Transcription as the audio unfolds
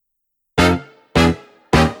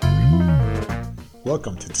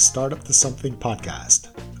Welcome to the Startup to Something podcast.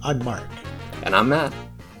 I'm Mark. And I'm Matt.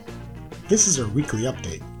 This is our weekly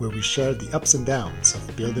update where we share the ups and downs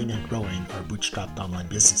of building and growing our bootstrapped online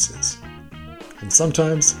businesses. And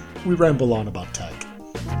sometimes we ramble on about tech.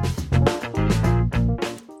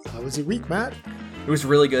 How was your week, Matt? It was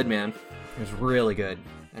really good, man. It was really good.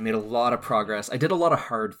 I made a lot of progress. I did a lot of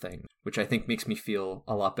hard things, which I think makes me feel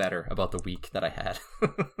a lot better about the week that I had.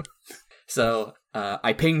 So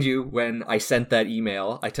I pinged you when I sent that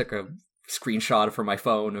email. I took a screenshot from my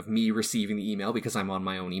phone of me receiving the email because I'm on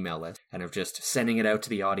my own email list, and of just sending it out to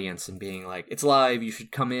the audience and being like, it's live, you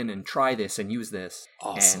should come in and try this and use this.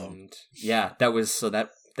 Awesome. And yeah,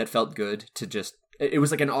 that felt good to just, it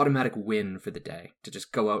was like an automatic win for the day to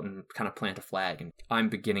just go out and kind of plant a flag. And I'm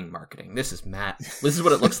beginning marketing. This is Matt. This is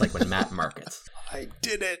what it looks like when Matt markets. I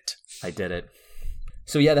did it.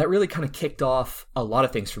 So yeah, that really kind of kicked off a lot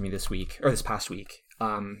of things for me this past week.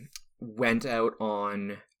 Went out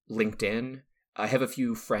on LinkedIn. I have a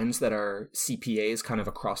few friends that are CPAs kind of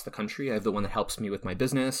across the country. I have the one that helps me with my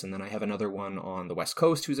business, and then I have another one on the West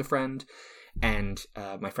Coast who's a friend. And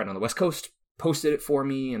my friend on the West Coast posted it for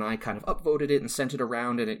me, and I kind of upvoted it and sent it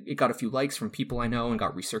around, and it got a few likes from people I know and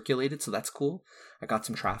got recirculated, so that's cool. I got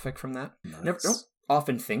some traffic from that. Nice. Don't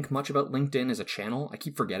often think much about LinkedIn as a channel. I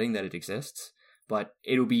keep forgetting that it exists, but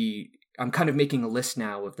I'm kind of making a list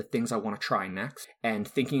now of the things I want to try next, and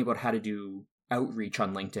thinking about how to do outreach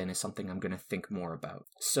on LinkedIn is something I'm going to think more about.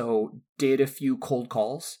 So did a few cold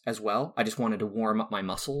calls as well. I just wanted to warm up my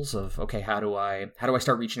muscles of, okay, how do I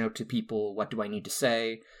start reaching out to people? What do I need to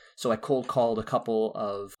say? So I cold called a couple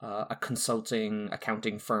of consulting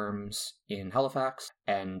accounting firms in Halifax.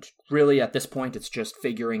 And really at this point, it's just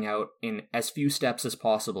figuring out in as few steps as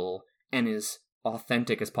possible and as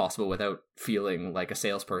authentic as possible without feeling like a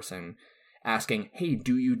salesperson, asking, hey,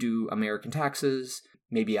 do you do American taxes?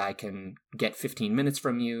 Maybe I can get 15 minutes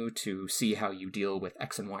from you to see how you deal with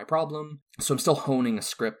X and Y problem. So I'm still honing a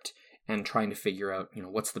script and trying to figure out,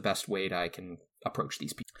 what's the best way that I can approach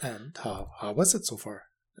these people. And how was it so far?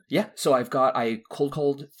 Yeah, so I cold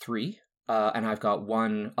called 3, and I've got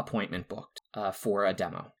 1 appointment booked for a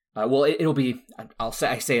demo. It'll be, I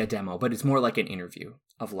say a demo, but it's more like an interview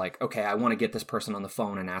of like, okay, I want to get this person on the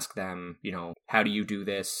phone and ask them, how do you do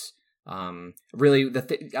this? Really,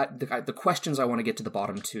 the questions I want to get to the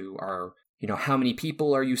bottom to are, how many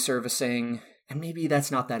people are you servicing? And maybe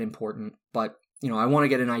that's not that important, but I want to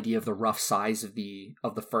get an idea of the rough size of the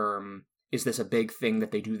firm. Is this a big thing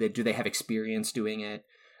that they do? Do they have experience doing it?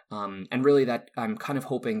 And really, that I'm kind of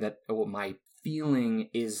hoping that my feeling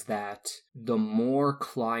is that the more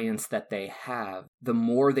clients that they have, the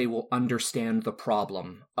more they will understand the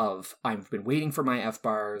problem of, I've been waiting for my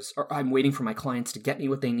FBARs, or I'm waiting for my clients to get me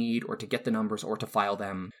what they need, or to get the numbers, or to file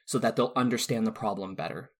them, so that they'll understand the problem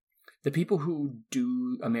better. The people who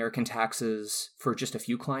do American taxes for just a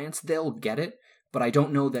few clients, they'll get it, but I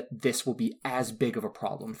don't know that this will be as big of a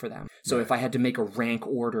problem for them. So if I had to make a rank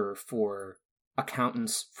order for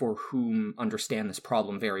accountants for whom understand this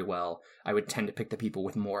problem very well, I would tend to pick the people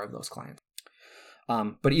with more of those clients.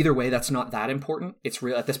 But either way, that's not that important. It's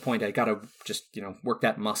real at this point. I got to just, work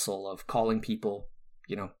that muscle of calling people,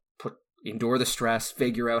 endure the stress,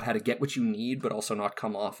 figure out how to get what you need, but also not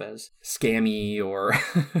come off as scammy or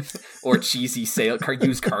or cheesy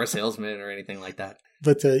used car salesman or anything like that.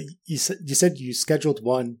 But you said you scheduled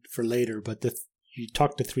 1 for later, but you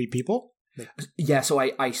talked to 3 people? Yeah, so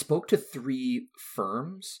I spoke to 3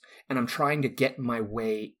 firms, and I'm trying to get my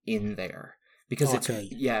way in there. Because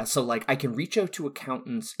so like I can reach out to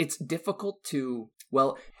accountants. It's difficult to,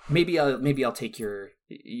 maybe I'll take your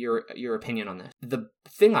opinion on this. The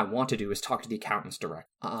thing I want to do is talk to the accountants direct.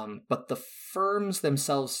 But the firms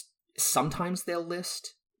themselves, sometimes they'll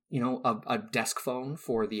list, a desk phone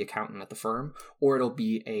for the accountant at the firm, or it'll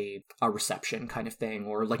be a reception kind of thing,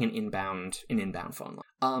 or like an inbound phone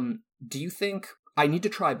line. Do you think I need to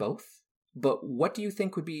try both? But what do you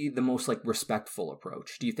think would be the most respectful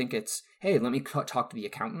approach? Do you think it's, hey, let me talk to the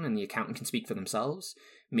accountant and the accountant can speak for themselves?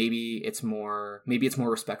 Maybe it's more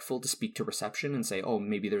respectful to speak to reception and say, oh,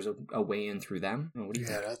 maybe there's a way in through them. What do you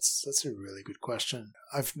think? That's a really good question.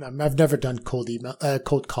 I've never done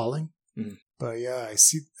cold calling, but yeah, I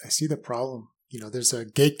see the problem. There's a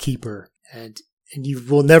gatekeeper, and you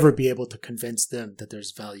will never be able to convince them that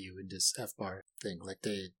there's value in this FBAR thing. Like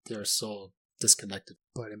they're so disconnected.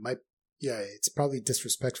 But it's probably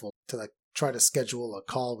disrespectful to try to schedule a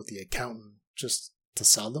call with the accountant just to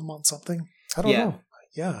sell them on something. I don't know.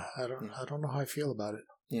 Yeah, I don't know how I feel about it.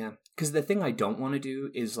 Yeah, because the thing I don't want to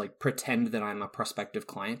do is pretend that I'm a prospective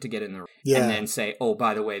client to get in there and then say, oh,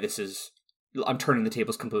 by the way, I'm turning the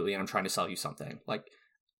tables completely and I'm trying to sell you something.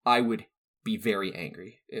 I would be very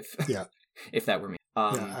angry if Yeah. if that were me.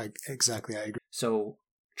 Exactly. I agree. So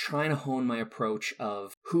trying to hone my approach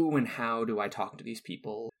of who and how do I talk to these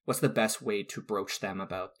people? What's the best way to broach them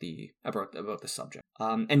about the subject?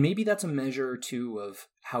 And maybe that's a measure too of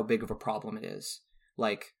how big of a problem it is.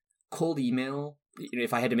 Like cold email,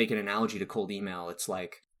 if I had to make an analogy to cold email, it's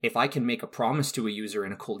like if I can make a promise to a user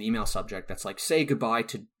in a cold email subject that's like, say goodbye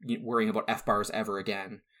to worrying about FBARs ever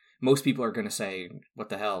again, most people are going to say, what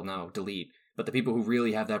the hell, no, delete. But the people who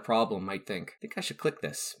really have that problem might think, I think I should click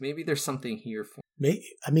this. Maybe there's something here for...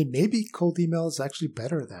 Maybe cold email is actually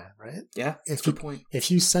better than, right? Yeah, that's a good point.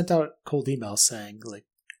 If you sent out cold email saying, like,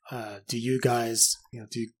 do you guys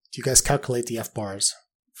calculate the FBARs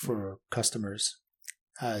for customers?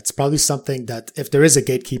 It's probably something that if there is a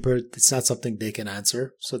gatekeeper, it's not something they can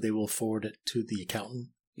answer. So they will forward it to the accountant.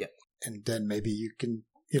 Yeah. And then maybe you can,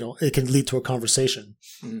 it can lead to a conversation.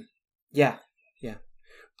 Mm-hmm. Yeah. Yeah.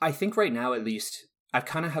 I think right now, at least, I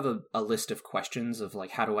kind of have a list of questions of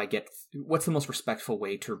like, how do I what's the most respectful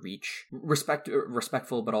way to reach,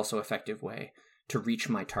 respectful but also effective way to reach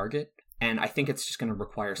my target? And I think it's just going to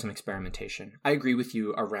require some experimentation. I agree with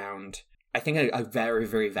you around, I think a very,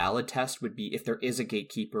 very valid test would be if there is a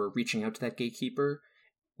gatekeeper, reaching out to that gatekeeper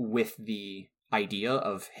with the idea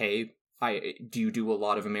of, hey, do you do a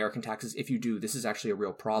lot of American taxes? If you do, this is actually a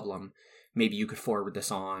real problem. Maybe you could forward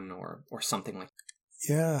this on or something like that.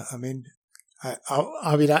 Yeah, I mean,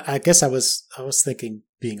 I guess I was thinking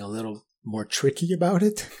being a little more tricky about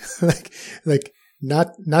it, like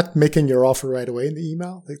not making your offer right away in the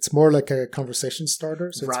email. It's more like a conversation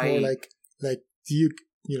starter. So it's more like do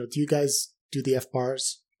you guys do the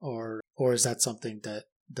FBARs or is that something that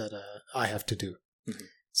I have to do? Mm-hmm.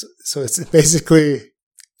 So it's basically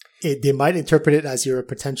they might interpret it as you're a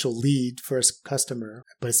potential lead for a customer,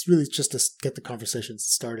 but it's really just to get the conversation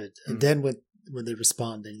started, and then when they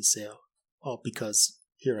respond, then you say, oh, because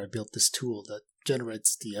here I built this tool that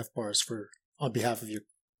generates the FBARs on behalf of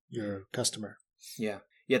your customer. Yeah.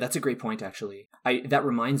 Yeah, that's a great point, actually. That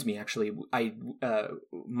reminds me, actually,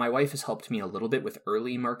 my wife has helped me a little bit with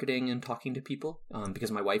early marketing and talking to people,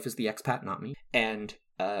 because my wife is the expat, not me. And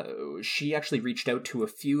she actually reached out to a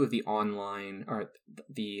few of the online, or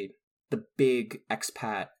the big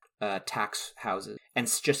expat tax houses, and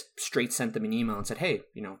just straight sent them an email and said, hey,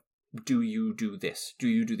 do you do this? Do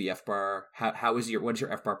you do the FBAR? What does your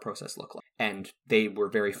FBAR process look like? And they were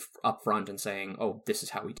very upfront in saying, oh, this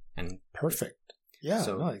is how we do it. And perfect. Yeah,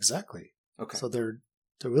 no, exactly. Okay. So they're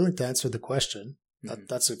willing to answer the question. Mm-hmm.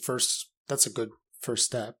 That's a good first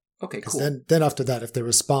step. Okay, cool. Then after that, if they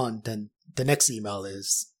respond, then the next email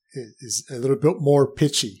is a little bit more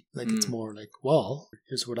pitchy. Like it's more like, well,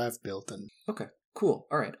 here's what I've built. And okay, cool.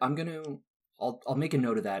 All right, I'll make a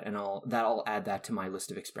note of that, and I'll add that to my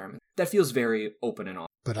list of experiments. That feels very open and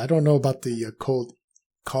honest. But I don't know about the cold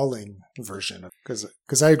calling version,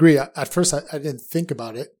 because I agree. At first, I didn't think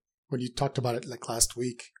about it when you talked about it like last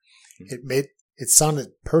week. Mm-hmm. It sounded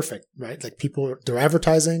perfect, right? Like they're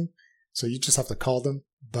advertising, so you just have to call them.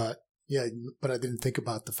 But I didn't think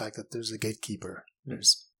about the fact that there's a gatekeeper.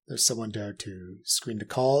 There's someone there to screen the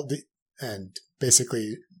call and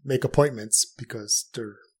basically make appointments because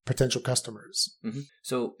they're potential customers. Mm-hmm.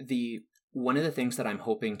 So one of the things that I'm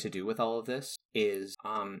hoping to do with all of this is,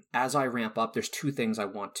 as I ramp up, there's two things I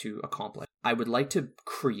want to accomplish. I would like to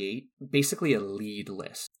create basically a lead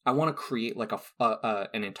list. I want to create like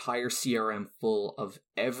an entire CRM full of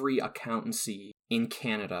every accountancy in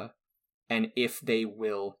Canada, and if they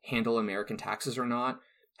will handle American taxes or not,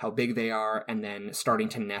 how big they are, and then starting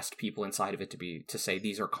to nest people inside of it to say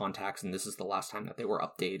these are contacts and this is the last time that they were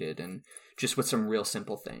updated, and just with some real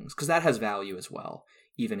simple things, because that has value as well.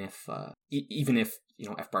 Even if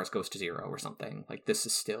FBARs goes to 0 or something, like this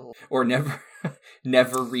is still, or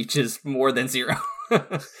never reaches more than 0,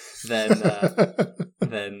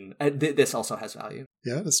 then this also has value.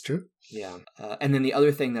 Yeah, that's true. Yeah, and then the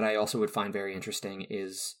other thing that I also would find very interesting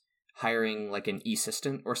is hiring like an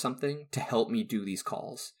e-assistant or something to help me do these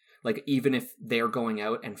calls. Like even if they're going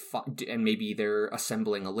out and maybe they're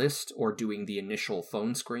assembling a list or doing the initial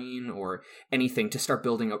phone screen or anything to start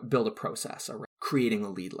build a process around creating a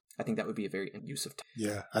lead list. I think that would be a very good use of time.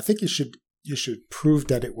 Yeah, I think you should prove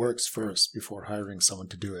that it works first before hiring someone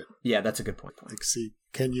to do it. Yeah, that's a good point. Like, see,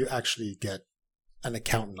 can you actually get an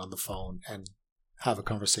accountant on the phone and have a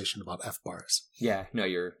conversation about FBARs? Yeah, no,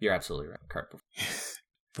 you're absolutely right. Correct.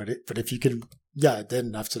 But if you can,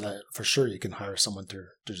 then after that, for sure, you can hire someone to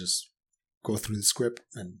just go through the script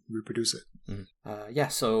and reproduce it. Mm-hmm.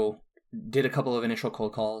 So did a couple of initial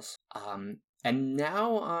cold calls. And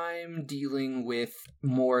now I'm dealing with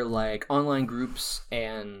more like online groups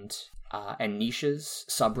and and niches,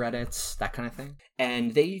 subreddits, that kind of thing.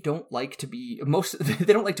 And they don't like to be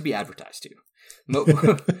they don't like to be advertised to.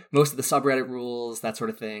 Most of the subreddit rules, that sort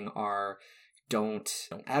of thing, are don't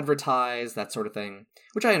advertise, that sort of thing,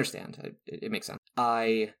 which I understand. It makes sense.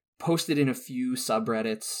 I posted in a few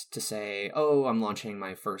subreddits to say, oh, I'm launching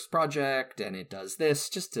my first project and it does this,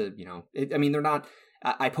 just to, they're not,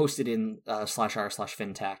 I posted in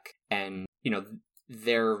 /r/fintech, and,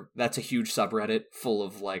 that's a huge subreddit full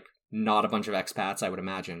of like not a bunch of expats, I would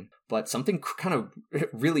imagine. But something kind of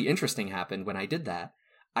really interesting happened when I did that.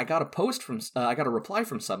 I got a reply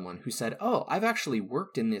from someone who said, oh, I've actually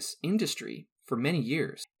worked in this industry for many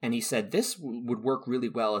years. And he said this would work really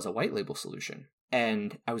well as a white label solution.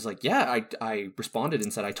 And I was like, yeah, I responded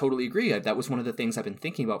and said, I totally agree. That was one of the things I've been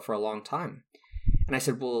thinking about for a long time. And I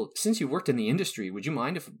said, well, since you worked in the industry, would you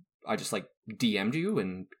mind if I just like DM'd you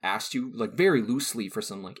and asked you like very loosely for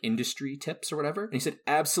some like industry tips or whatever? And he said,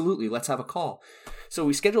 absolutely, let's have a call. So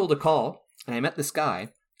we scheduled a call and I met this guy,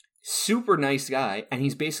 super nice guy. And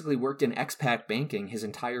he's basically worked in expat banking his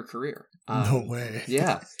entire career. No way.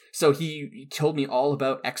 Yeah. So he told me all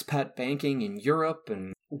about expat banking in Europe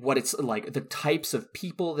and what it's like, the types of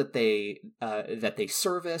people that they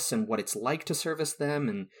service and what it's like to service them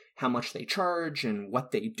and how much they charge and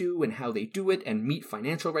what they do and how they do it and meet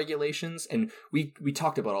financial regulations. And we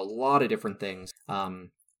talked about a lot of different things. But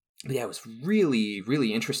yeah, it was really,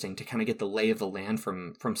 really interesting to kind of get the lay of the land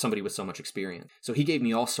from somebody with so much experience. So he gave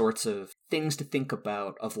me all sorts of things to think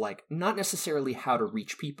about, of like, not necessarily how to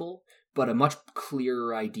reach people, but a much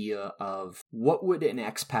clearer idea of what would an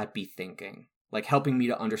expat be thinking, like helping me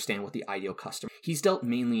to understand what the ideal customer. He's dealt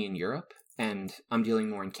mainly in Europe and I'm dealing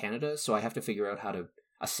more in Canada, so I have to figure out how to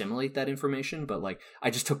assimilate that information. But like, I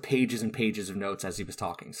just took pages and pages of notes as he was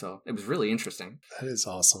talking, so it was really interesting. That is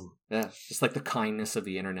awesome. Yeah, just like the kindness of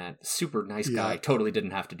the internet. Super nice guy. Totally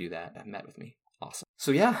didn't have to do that. Met with me. Awesome.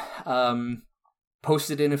 So yeah,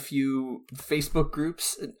 posted in a few Facebook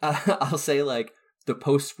groups. I'll say like the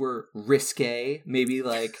posts were risque, maybe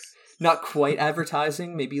like not quite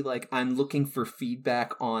advertising, maybe like I'm looking for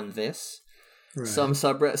feedback on this. Right. Some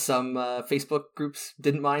Facebook groups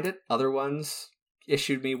didn't mind it. Other ones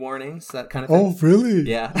issued me warnings, that kind of thing. Oh, really?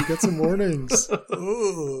 Yeah. You got some warnings.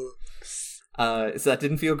 Ooh. So that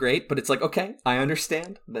didn't feel great, but it's like, okay, I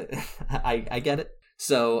understand. I get it.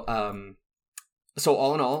 So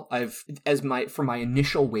all in all, for my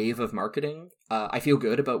initial wave of marketing, I feel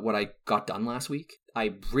good about what I got done last week.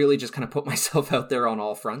 I really just kind of put myself out there on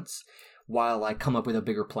all fronts while I come up with a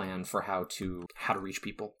bigger plan for how to reach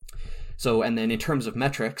people. So, and then in terms of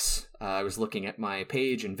metrics, I was looking at my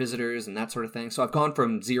page and visitors and that sort of thing. So I've gone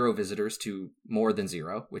from 0 visitors to more than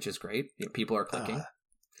 0, which is great. People are clicking.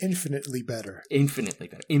 Infinitely better. Infinitely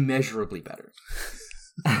better. Immeasurably better.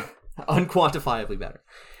 Unquantifiably better.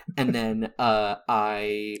 And then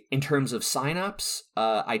in terms of signups,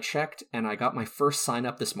 I checked and I got my first sign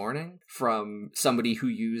up this morning from somebody who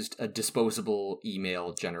used a disposable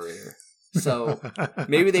email generator. So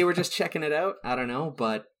maybe they were just checking it out. I don't know,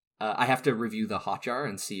 but I have to review the Hotjar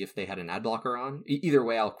and see if they had an ad blocker on. Either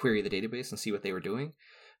way, I'll query the database and see what they were doing.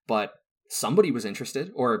 But somebody was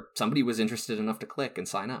interested, or somebody was interested enough to click and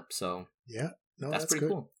sign up. So yeah, that's pretty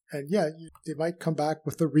good. Cool. And yeah, they might come back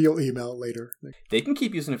with the real email later. They can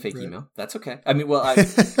keep using a fake email. That's okay. I mean, well,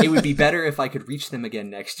 it would be better if I could reach them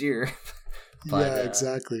again next year. But, yeah,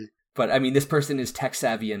 exactly. But I mean, this person is tech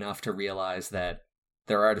savvy enough to realize that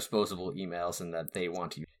there are disposable emails and that they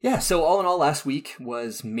want to use. Yeah, so all in all, last week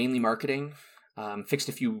was mainly marketing. Fixed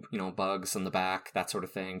a few, bugs on the back, that sort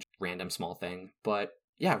of thing, random small thing. But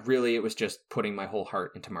yeah, really, it was just putting my whole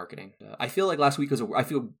heart into marketing. I feel like last week I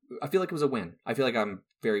feel like it was a win. I feel like I'm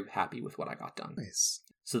very happy with what I got done. Nice.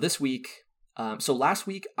 So this week, so last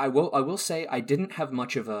week, I will say I didn't have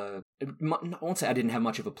much of a. I won't say I didn't have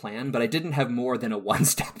much of a plan, but I didn't have more than a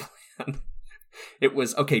one-step plan. It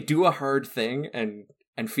was, okay, do a hard thing and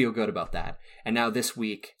feel good about that. And now this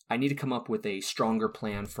week, I need to come up with a stronger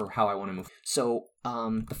plan for how I want to move. So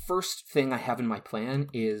the first thing I have in my plan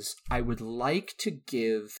is I would like to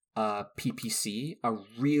give PPC a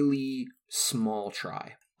really small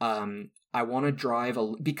try. I want to drive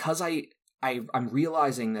because I'm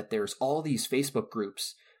realizing that there's all these Facebook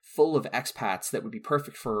groups full of expats that would be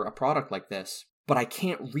perfect for a product like this, but I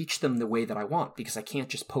can't reach them the way that I want because I can't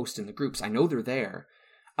just post in the groups. I know they're there.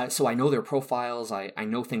 So I know their profiles, I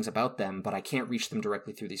know things about them, but I can't reach them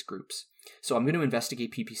directly through these groups. So I'm going to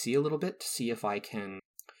investigate PPC a little bit to see if I can,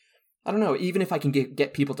 I don't know, even if I can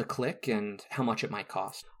get people to click and how much it might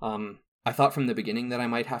cost. I thought from the beginning that I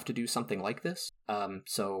might have to do something like this.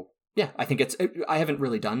 So Yeah, I think I haven't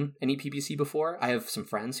really done any PPC before. I have some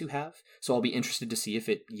friends who have, so I'll be interested to see if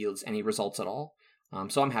it yields any results at all.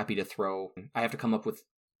 So I'm happy to I have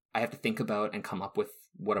to think about and come up with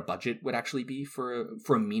what a budget would actually be for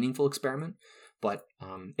a meaningful experiment. But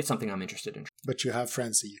it's something I'm interested in. But you have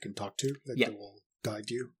friends that you can talk to that will guide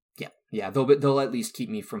you. Yeah. They'll at least keep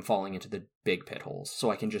me from falling into the big pit holes, so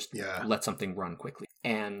I can just let something run quickly.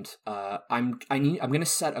 And I'm going to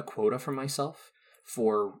set a quota for myself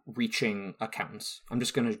for reaching accountants.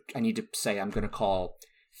 I need to say I'm going to call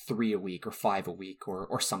 3 a week or 5 a week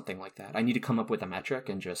or something like that. I need to come up with a metric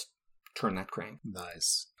and just turn that crank.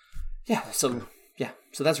 Nice. Yeah. So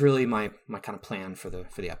so that's really my kind of plan for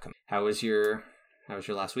the upcoming. How was your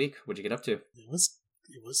last week? What'd you get up to? It was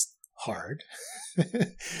hard.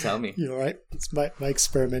 Tell me. Right? It's my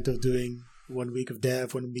experiment of doing 1 week of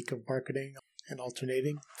dev, 1 week of marketing, and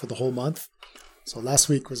alternating for the whole month. So last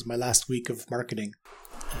week was my last week of marketing.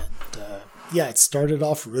 And it started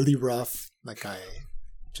off really rough. Like I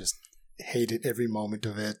just hated every moment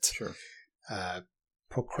of it. Sure.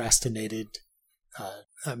 Procrastinated.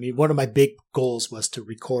 One of my big goals was to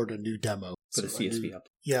record a new demo. For the CSV up.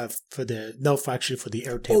 Yeah, for the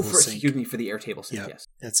Airtable sync. Excuse me, for the Airtable sync, yes.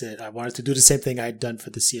 That's it. I wanted to do the same thing I had done for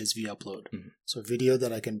the CSV upload. Mm-hmm. So a video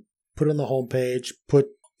that I can put on the homepage, put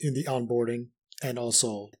in the onboarding, and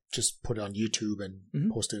also just put it on YouTube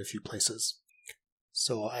and post it a few places.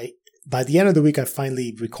 So by the end of the week, I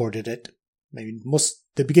finally recorded it.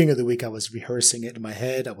 The beginning of the week, I was rehearsing it in my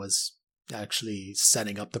head. I was actually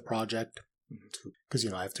setting up the project because,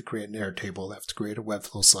 I have to create an Airtable, I have to create a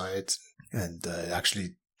Webflow site, and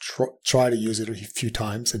actually try to use it a few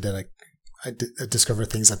times. And then I discover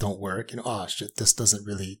things that don't work. This doesn't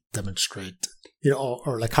really demonstrate,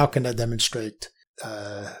 or like, how can I demonstrate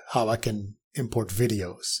how I can import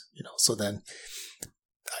videos? So then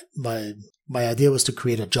my idea was to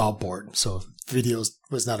create a job board. So videos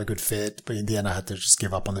was not a good fit, but in the end I had to just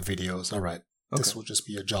give up on the videos. All right, This will just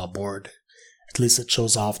be a job board. At least it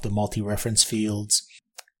shows off the multi-reference fields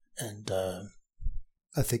and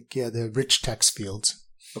I think the rich text fields.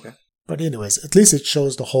 Okay. But anyways, at least it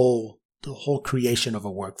shows the whole creation of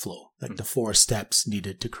a workflow, like the 4 steps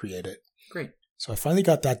needed to create it. Great. So I finally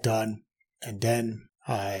got that done, and then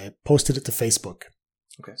I posted it to Facebook.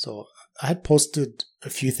 Okay. So I had posted a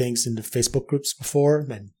few things in the Facebook groups before,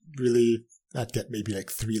 and really I'd get maybe like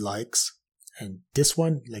 3 likes, and this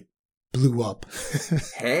one blew up.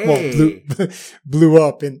 Hey. blew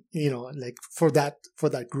up in for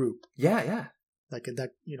that group. Yeah. Like in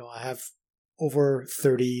that, I have over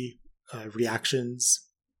 30 reactions.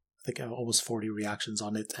 I think I have almost 40 reactions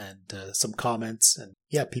on it, and some comments. And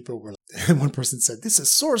people were one person said, "This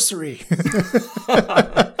is sorcery."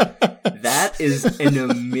 That is an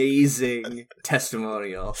amazing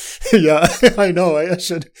testimonial. Yeah, I know. I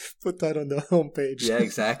should put that on the homepage. Yeah,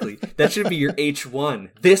 exactly. That should be your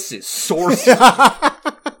H1. This is sorcery.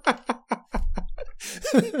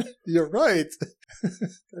 You're right.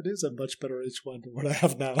 That is a much better H1 than what I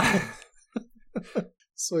have now.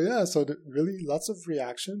 So really lots of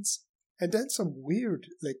reactions, and then some weird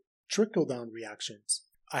trickle down reactions.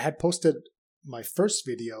 I had posted my first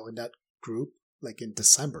video in that group in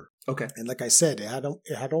December. Okay. And like I said, it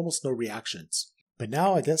had almost no reactions. But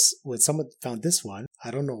now I guess when someone found this one, I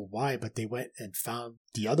don't know why, but they went and found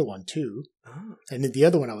the other one too. Oh. And in the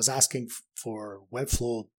other one, I was asking for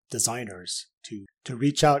Webflow designers to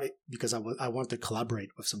reach out because I want to collaborate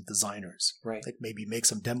with some designers. Right. Maybe make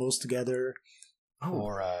some demos together. Oh,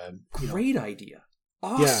 or great idea.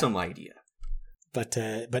 Awesome idea. But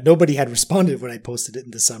nobody had responded when I posted it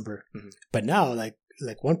in December. Mm-hmm. But now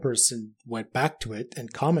one person went back to it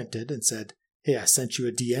and commented and said, "Hey, I sent you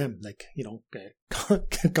a DM,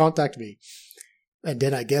 contact me." And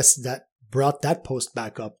then I guess that brought that post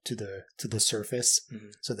back up to the surface. Mm-hmm.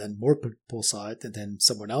 So then more people saw it, and then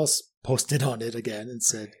someone else posted on it again and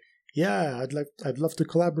said, "Yeah, I'd love to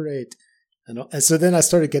collaborate." And so then I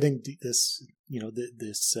started getting this,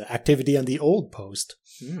 this activity on the old post.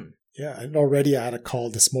 Mm. Yeah, and already I had a call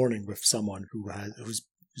this morning with someone who's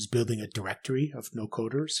building a directory of no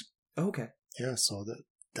coders. Okay. Yeah, so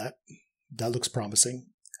that looks promising.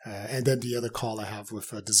 And then the other call I have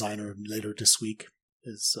with a designer later this week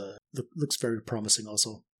looks very promising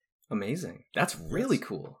also. Amazing. That's really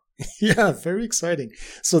cool. Yeah, very exciting.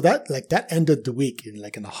 So that ended the week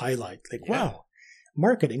in a highlight. Wow,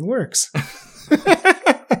 marketing works.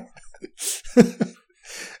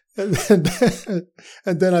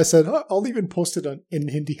 And then I said, I'll even post it in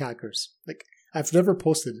Indie Hackers. I've never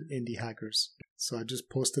posted in Indie Hackers. So I just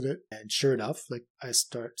posted it, and sure enough, I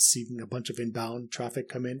start seeing a bunch of inbound traffic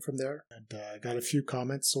come in from there, and I got a few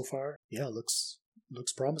comments so far. Yeah, looks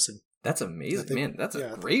looks promising. That's amazing, man. That's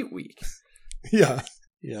a great week. Yeah.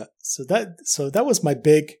 So that was my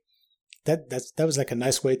big. That was like a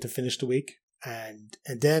nice way to finish the week, and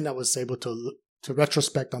then I was able to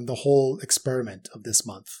retrospect on the whole experiment of this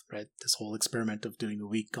month, right? This whole experiment of doing a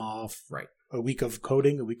week off, right? A week of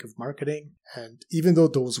coding, a week of marketing, and even though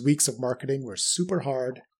those weeks of marketing were super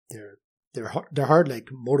hard, they're hard like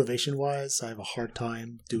motivation wise. I have a hard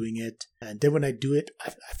time doing it, and then when I do it,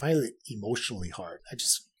 I find it emotionally hard.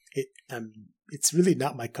 It's really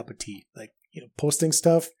not my cup of tea. Like, posting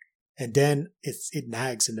stuff, and then it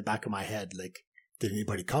nags in the back of my head. Like, did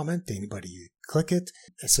anybody comment? Did anybody click it?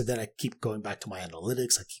 And so then I keep going back to my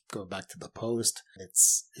analytics. I keep going back to the post.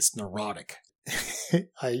 It's neurotic.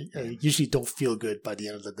 I usually don't feel good by the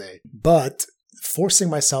end of the day, but forcing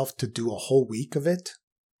myself to do a whole week of it,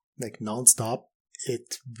 like nonstop,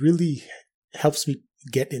 it really helps me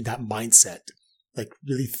get in that mindset, like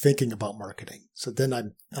really thinking about marketing. So then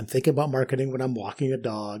I'm thinking about marketing when I'm walking a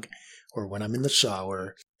dog, or when I'm in the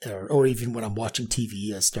shower, or even when I'm watching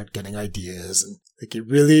TV. I start getting ideas, and like it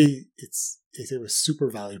was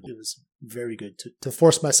super valuable. It was very good to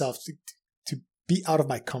force myself to be out of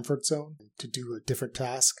my comfort zone, to do a different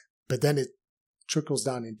task. But then it trickles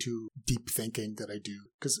down into deep thinking that I do,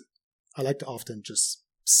 because I like to often just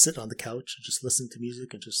sit on the couch and just listen to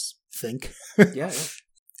music and just think. Yeah.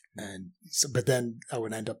 And so, but then I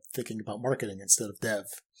would end up thinking about marketing instead of dev.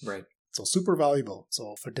 Right. So super valuable.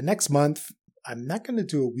 So for the next month, I'm not going to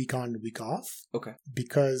do a week on, week off. Okay.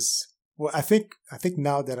 Because, well, I think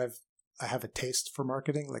now that I have a taste for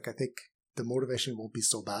marketing, like I think the motivation won't be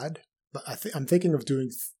so bad. But I'm thinking of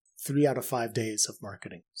doing 3 out of 5 days of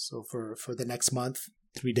marketing. So for the next month,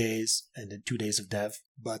 3 days and then 2 days of dev.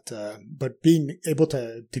 But being able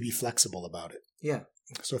to be flexible about it. Yeah.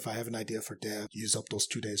 So if I have an idea for dev, use up those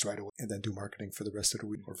 2 days right away and then do marketing for the rest of the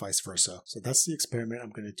week, or vice versa. So that's the experiment I'm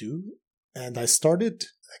going to do. And I started,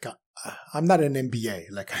 like, I'm not an MBA.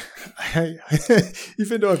 Like,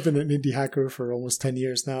 even though I've been an indie hacker for almost 10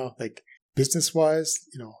 years now, like business wise,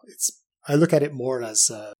 I look at it more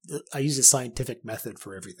as, I use a scientific method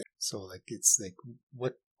for everything. So like, it's like,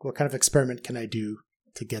 what kind of experiment can I do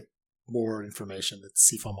to get more information? Let's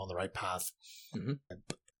see if I'm on the right path. Mm-hmm.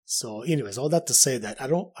 So anyways, all that to say that I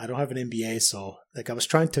don't have an MBA. So like I was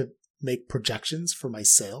trying to make projections for my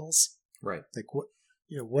sales. Right. Like what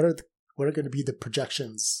are going to be the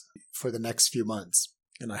projections for the next few months?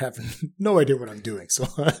 And I have no idea what I'm doing. So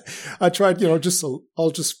I tried, I'll just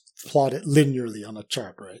plot it linearly on a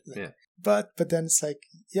chart, right? Like, yeah. But then it's like,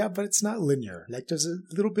 yeah, but it's not linear. Like there's a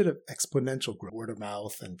little bit of exponential growth, word of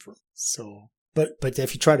mouth. But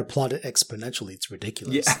if you try to plot it exponentially, it's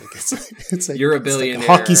ridiculous. Yeah. Like it's like you're a billionaire. It's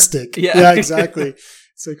like a hockey stick. Yeah, exactly.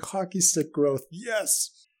 It's like hockey stick growth.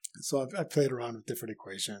 Yes. So I played around with different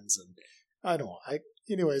equations, and I don't know.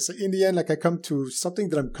 Anyways, in the end, like I come to something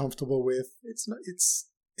that I'm comfortable with.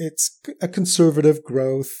 It's a conservative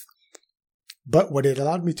growth, but what it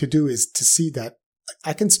allowed me to do is to see that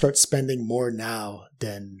I can start spending more now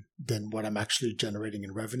than what I'm actually generating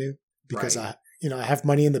in revenue, because right. I have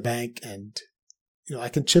money in the bank, and I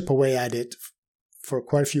can chip away at it for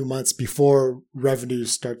quite a few months before revenue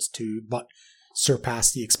starts to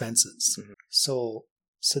surpass the expenses. Mm-hmm.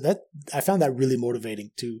 So that I found that really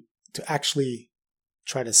motivating to actually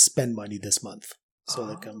try to spend money this month. So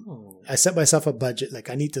like I set myself a budget, like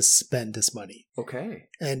I need to spend this money. Okay.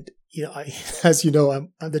 And as you know,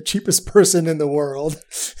 I'm the cheapest person in the world.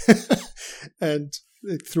 And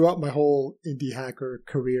like, throughout my whole indie hacker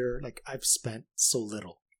career, like I've spent so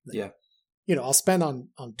little. Like, yeah. I'll spend on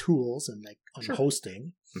tools and like on sure.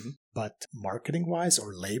 hosting, mm-hmm. but marketing wise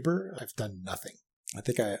or labor, I've done nothing. I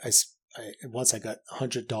think I once I got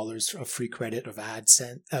 $100 of free credit of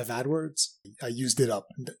AdWords. I used it up,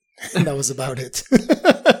 and that was about it.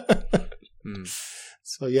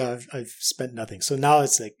 So yeah, I've spent nothing. So now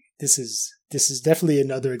it's like this is definitely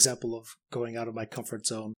another example of going out of my comfort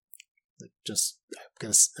zone. Like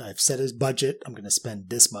I've set a budget. I'm gonna spend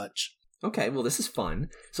this much. Okay, well, this is fun.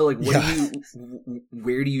 So, like,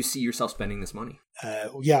 where do you see yourself spending this money?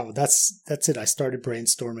 Well, that's it. I started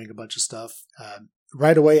brainstorming a bunch of stuff.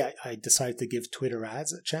 Right away, I decided to give Twitter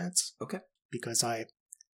ads a chance. Okay. Because I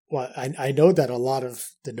know that a lot of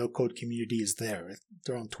the no-code community is there.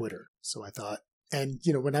 They're on Twitter. So I thought, and,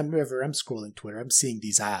 whenever I'm scrolling Twitter, I'm seeing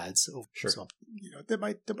these ads. Sure. So, there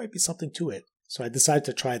might be something to it. So I decided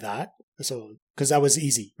to try that. So, because that was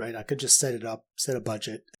easy, right? I could just set it up, set a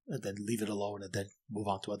budget, and then leave it alone, and then move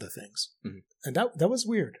on to other things. Mm-hmm. And that was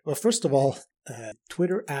weird. Well, first of all,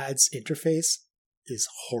 Twitter ads interface is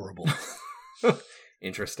horrible.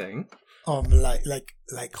 Interesting.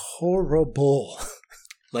 Like horrible.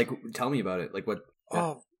 Like, tell me about it. Like what?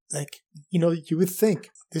 oh, like, you would think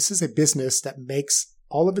this is a business that makes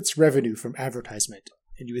all of its revenue from advertisement.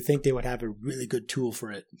 And you would think they would have a really good tool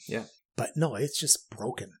for it. Yeah. But no, it's just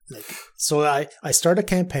broken. Like, so I start a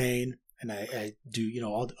campaign and I do,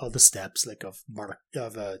 all the steps like of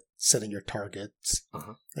setting your targets,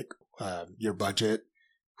 like your budget,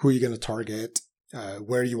 who are you going to target,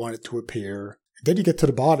 where you want it to appear. Then you get to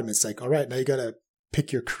the bottom. It's like, all right, now you got to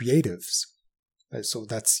pick your creatives. So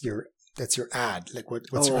that's your ad. Like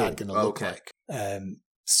what's your ad going to look like?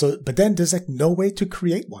 But then there's like no way to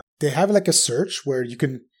create one. They have like a search where you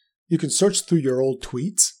can search through your old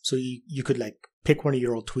tweets. So you could like pick one of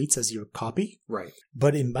your old tweets as your copy. Right.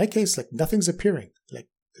 But in my case, like nothing's appearing. Like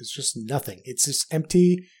there's just nothing. It's just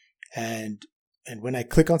empty. And when I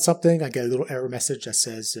click on something, I get a little error message that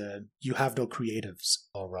says, you have no creatives.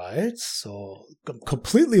 All right. So I'm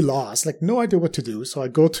completely lost, like no idea what to do. So I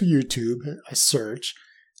go to YouTube, I search,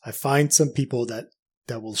 I find some people that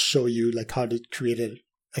will show you like how to create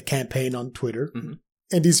a campaign on Twitter. Mm-hmm.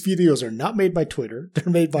 And these videos are not made by Twitter.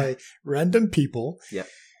 They're made by random people. Yeah.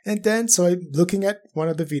 And then, so I'm looking at one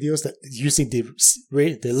of the videos that is using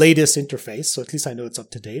the latest interface. So at least I know it's up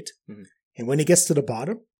to date. Mm-hmm. And when he gets to the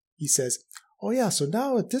bottom, he says, oh yeah, so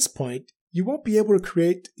now at this point, you won't be able to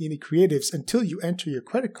create any creatives until you enter your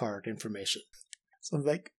credit card information. So I'm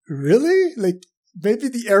like, really? Like, maybe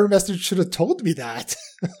the error message should have told me that.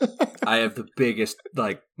 I have the biggest,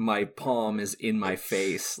 like, my palm is in my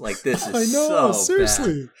face. Like, this is I know, so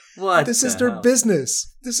seriously. Bad. What This is their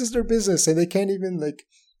business. This is their business. And they can't even, like,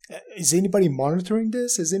 is anybody monitoring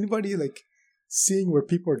this? Is anybody, like, seeing where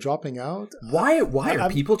people are dropping out? Why are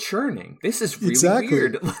people churning? This is really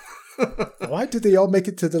weird. Why do they all make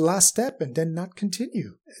it to the last step and then not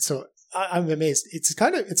continue? So I'm amazed. It's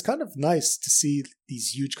kind of nice to see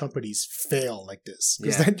these huge companies fail like this,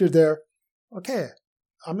 because then you're there. Okay,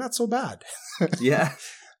 I'm not so bad. Yeah,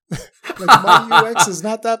 like my UX is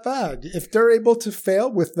not that bad. If they're able to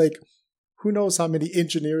fail with like, who knows how many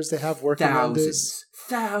engineers they have working on this?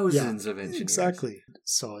 Thousands of engineers. Exactly.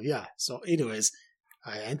 So yeah. So anyways,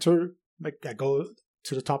 I go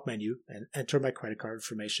to the top menu and enter my credit card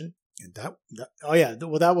information. And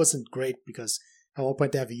that wasn't great, because at one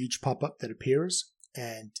point they have a huge pop-up that appears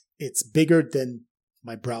and it's bigger than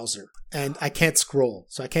my browser and I can't scroll.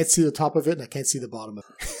 So I can't see the top of it and I can't see the bottom of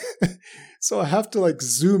it. So I have to like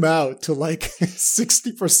zoom out to like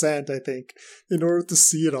 60%, I think, in order to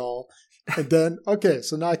see it all. And then, okay,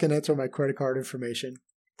 so now I can enter my credit card information,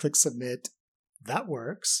 click submit. That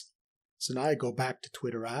works. So now I go back to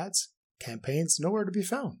Twitter ads, campaigns, nowhere to be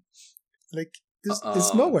found. Like,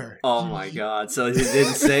 it's nowhere. Oh my god! So it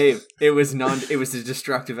didn't save. It was a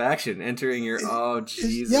destructive action. Entering your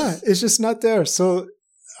Jesus. Yeah, it's just not there. So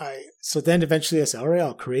then eventually I said, all right,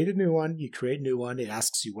 I'll create a new one. You create a new one. It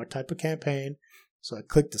asks you what type of campaign. So I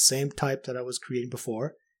click the same type that I was creating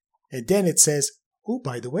before, and then it says, oh,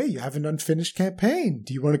 by the way, you have an unfinished campaign.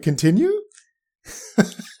 Do you want to continue?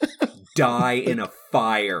 Die in a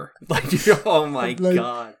fire! Like, oh my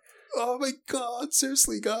god! Oh my god!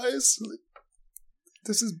 Seriously, guys.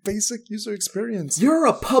 This is basic user experience. You're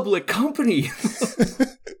a public company.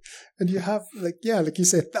 And you have, like you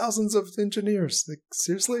said, thousands of engineers. Like,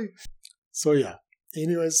 seriously? So, yeah.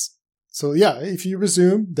 Anyways, if you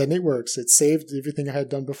resume, then it works. It saved everything I had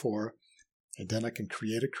done before. And then I can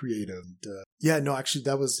create a creative. Actually,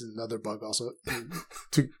 that was another bug also.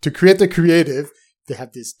 To create the creative, they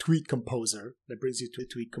have this tweet composer that brings you to a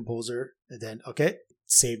tweet composer. And then, okay,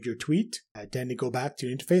 saved your tweet. Then you go back to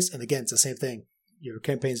your interface. And again, it's the same thing. Your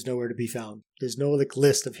campaign's nowhere to be found. There's no like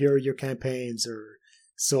list of here are your campaigns, or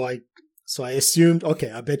so I assumed,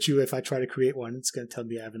 okay, I bet you if I try to create one, it's going to tell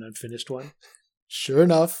me I have an unfinished one. Sure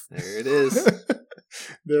enough. There it is.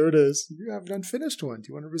 There it is. You have an unfinished one. Do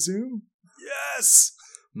you want to resume? Yes.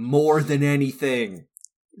 More than anything.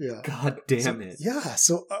 Yeah. God damn it. Yeah.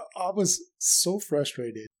 So I was so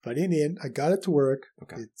frustrated, but in the end, I got it to work.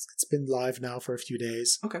 Okay. It's been live now for a few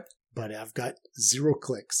days. Okay. But I've got 0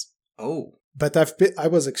 clicks. Oh. But I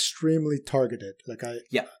was extremely targeted. Like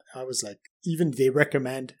I was like, even they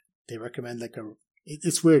recommend like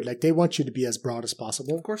it's weird. Like they want you to be as broad as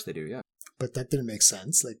possible. Of course they do. Yeah. But that didn't make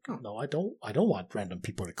sense. Like, no, I don't want random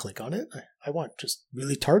people to click on it. I want just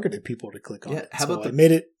really targeted people to click on it. How about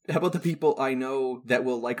the people I know that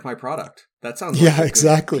will like my product? That sounds like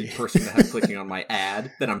exactly. Person to have clicking on my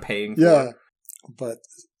ad that I'm paying for. Yeah. But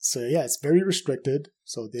so it's very restricted.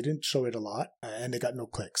 So they didn't show it a lot, and they got no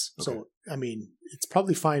clicks. Okay. So I mean, it's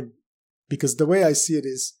probably fine, because the way I see it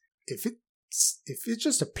is, if it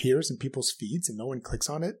just appears in people's feeds and no one clicks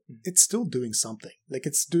on it, it's still doing something. Like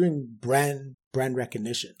it's doing brand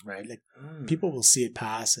recognition, right? Like people will see it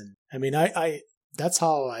pass, and I mean, I that's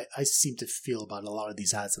how I seem to feel about a lot of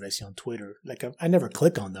these ads that I see on Twitter. Like I never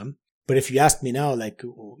click on them. But if you ask me now, like,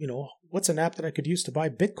 what's an app that I could use to buy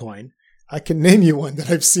Bitcoin? I can name you one that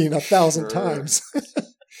I've seen 1,000 times.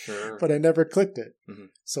 Sure. But I never clicked it. Mm-hmm.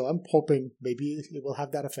 So I'm hoping maybe it will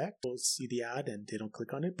have that effect. They'll see the ad and they don't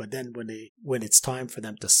click on it. But then when it's time for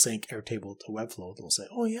them to sync Airtable to Webflow, they'll say,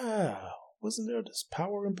 oh yeah, wasn't there this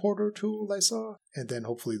power importer tool I saw? And then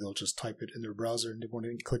hopefully they'll just type it in their browser and they won't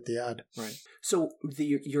even click the ad. Right. So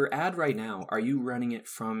your ad right now, are you running it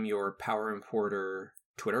from your Power Importer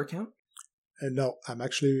Twitter account? No, I'm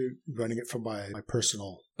actually running it from my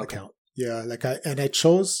personal account. Yeah, I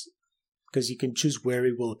chose, because you can choose where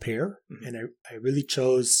it will appear. Mm-hmm. And I really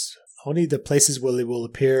chose only the places where it will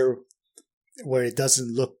appear where it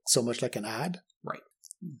doesn't look so much like an ad. Right.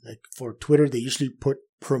 Like for Twitter, they usually put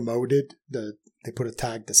promoted. They put a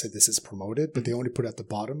tag that said this is promoted, but they only put it at the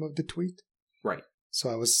bottom of the tweet. Right. So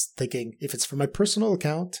I was thinking, if it's for my personal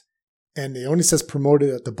account and it only says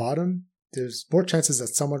promoted at the bottom, there's more chances that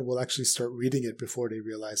someone will actually start reading it before they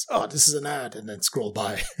realize, oh, this is an ad, and then scroll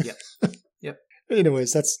by. Yep. Yep.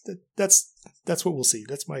 Anyways, that's what we'll see.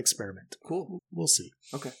 That's my experiment. Cool. We'll see.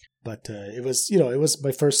 Okay. But it was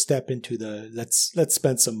my first step into the let's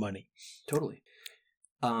spend some money. Totally.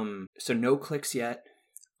 So no clicks yet.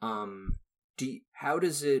 How do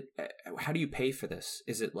you pay for this?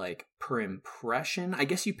 Is it like per impression? I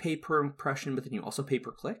guess you pay per impression, but then you also pay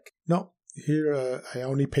per click? No, here I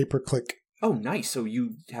only pay per click. Oh, nice. So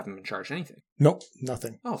you haven't been charged anything? Nope,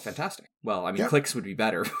 nothing. Oh, fantastic. Well, I mean, clicks would be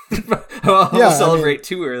better. I'll celebrate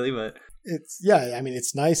too early, but it's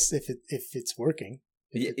nice if it's working.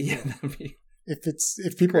 If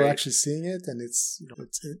people are actually seeing it and it's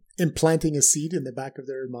implanting a seed in the back of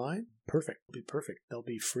their mind, perfect. It'll be perfect. They'll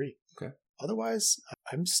be free. Okay. Otherwise,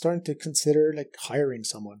 I'm starting to consider like hiring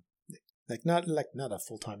someone, not a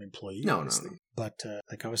full-time employee. No. But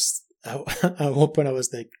I was at one point I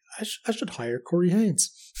was like, I should hire Corey Haynes.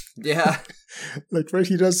 Yeah. Right.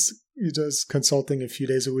 He does consulting a few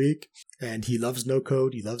days a week, and he loves no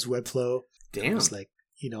code. He loves Webflow. Damn. I was like,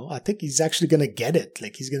 I think he's actually going to get it.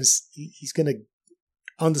 Like he's going to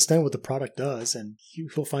understand what the product does, and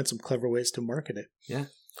he'll find some clever ways to market it. Yeah.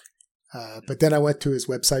 But then I went to his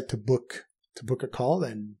website to book a call,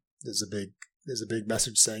 and there's a big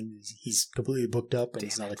message saying he's completely booked up and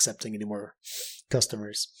he's not accepting any more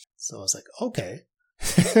customers. So I was like, okay.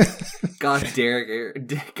 God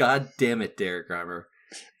damn it, Derek Reimer.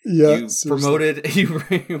 Yeah,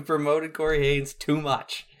 you promoted Corey Haynes too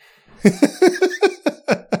much.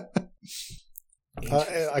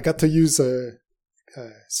 I got to use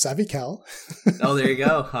SavvyCal. Oh, there you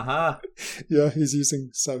go. Haha. Yeah, he's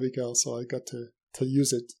using SavvyCal, so I got to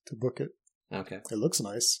use it to book it. Okay. It looks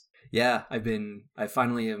nice. Yeah, I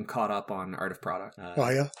finally am caught up on Art of Product.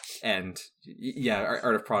 And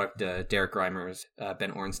Art of Product, Derek Reimer's,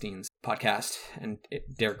 Ben Ornstein's podcast, and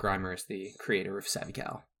Derek Reimer is the creator of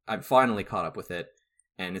SavvyCal. I'm finally caught up with it,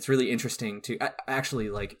 and it's really interesting to actually,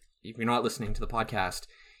 like, if you're not listening to the podcast,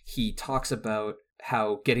 he talks about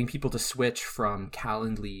how getting people to switch from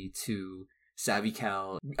Calendly to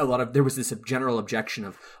SavvyCal, there was this general objection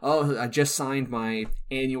of, oh, I just signed my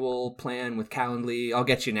annual plan with Calendly, I'll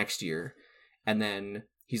get you next year. And then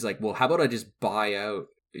he's like, well, how about I just buy out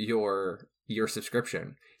your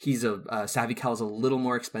subscription? SavvyCal's a little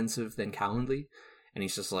more expensive than Calendly, and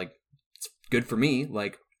he's just like, it's good for me,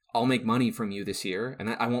 like, I'll make money from you this year, and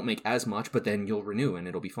I won't make as much, but then you'll renew and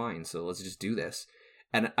it'll be fine, so let's just do this.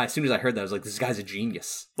 And as soon as I heard that, I was like, this guy's a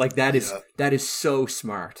genius. Like, that is so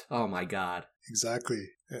smart. Oh my God. Exactly.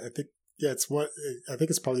 I think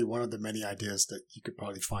it's probably one of the many ideas that you could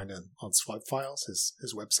probably find on Swipe Files,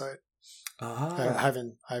 his website. I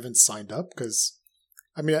haven't signed up because,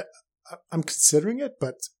 I mean, I'm considering it,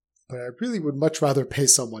 but I really would much rather pay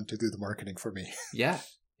someone to do the marketing for me. Yeah.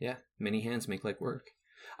 Many hands make light work.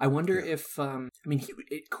 I wonder if,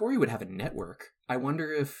 Corey would have a network. I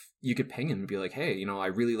wonder if you could ping him and be like, hey, I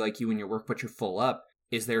really like you and your work, but you're full up.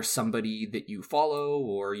 Is there somebody that you follow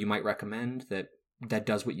or you might recommend that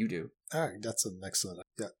does what you do? That's an excellent.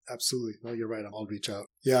 Yeah, absolutely. No, you're right. I'll reach out.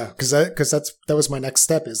 Yeah, because that was my next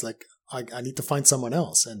step is like, I need to find someone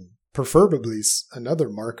else, and preferably another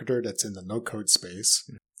marketer that's in the no code space.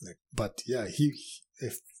 Mm-hmm. But yeah,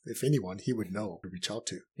 if anyone, he would know to reach out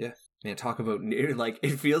to. Yeah. Man, talk about, like,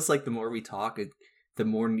 it feels like the more we talk, the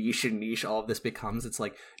more niche all of this becomes. It's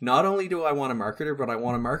like, not only do I want a marketer, but I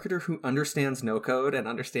want a marketer who understands no code and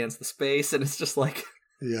understands the space. And it's just like...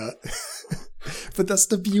 Yeah. But that's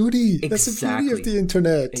the beauty. Exactly. That's the beauty of the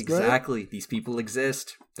internet. Exactly. Right? These people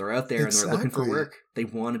exist. They're out there and they're looking for work. They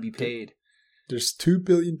want to be paid. There's 2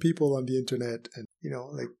 billion people on the internet, and,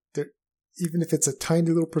 even if it's a tiny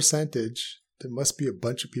little percentage, there must be a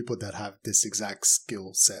bunch of people that have this exact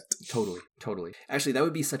skill set. Totally. Actually, that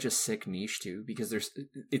would be such a sick niche too, because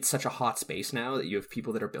it's such a hot space now that you have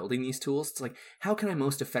people that are building these tools. It's like, how can I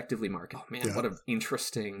most effectively market? Oh man, what an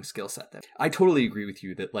interesting skill set that. I totally agree with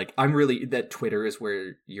you that like that Twitter is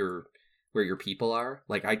where your people are.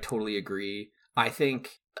 Like I totally agree. I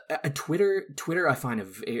think Twitter I find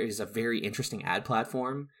is a very interesting ad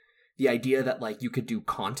platform. The idea that like you could do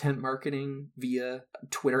content marketing via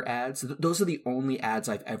Twitter ads, those are the only ads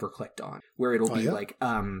I've ever clicked on, where it'll be like,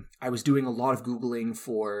 I was doing a lot of Googling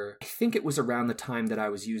for, I think it was around the time that I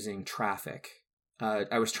was using Traffic.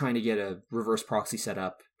 I was trying to get a reverse proxy set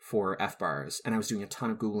up for FBARs, and I was doing a ton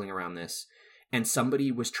of Googling around this. And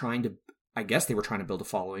somebody was trying to, I guess they were trying to build a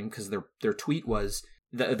following, because their tweet was,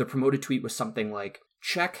 the promoted tweet was something like,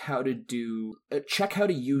 check how to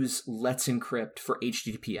use Let's Encrypt for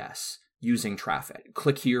HTTPS using Traffic.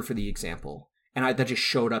 Click here for the example. And that just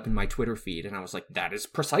showed up in my Twitter feed, and I was like, that is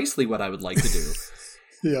precisely what I would like to do.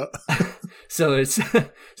 Yeah. So it's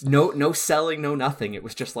no selling, no nothing. It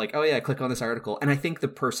was just like, oh yeah, click on this article. And I think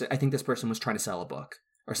this person was trying to sell a book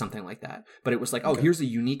or something like that. But it was like, here's a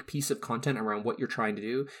unique piece of content around what you're trying to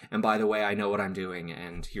do. And by the way, I know what I'm doing,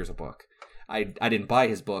 and here's a book. I didn't buy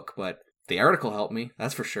his book, but the article helped me,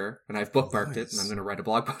 that's for sure. And I've bookmarked it, and I'm going to write a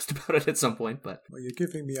blog post about it at some point. But well, you're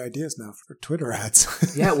giving me ideas now for Twitter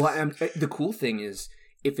ads. Yeah, well, the cool thing is,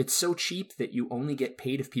 if it's so cheap that you only get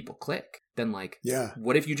paid if people click, then like,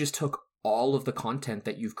 what if you just took all of the content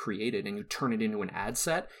that you've created and you turn it into an ad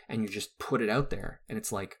set and you just put it out there? And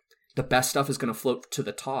it's like, the best stuff is going to float to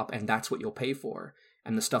the top, and that's what you'll pay for.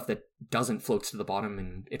 And the stuff that doesn't floats to the bottom,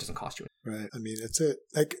 and it doesn't cost you. Right. I mean, it's it.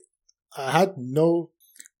 Like, I had no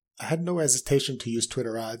hesitation to use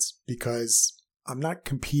Twitter ads because I'm not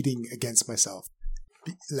competing against myself.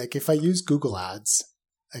 Like if I use Google ads,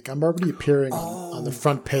 like I'm already appearing on the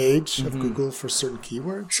front page of Google for certain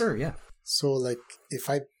keywords. Sure, yeah. So like if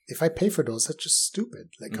I pay for those, that's just stupid.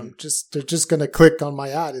 Like they're just gonna click on my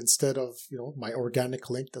ad instead of, my organic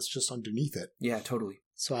link that's just underneath it. Yeah, totally.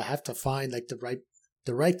 So I have to find like the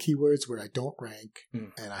right keywords where I don't rank,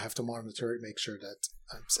 and I have to monitor it, make sure that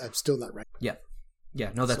I'm still not ranked. Yeah.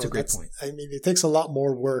 Yeah, no, that's a great point. I mean, it takes a lot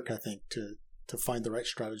more work, I think, to find the right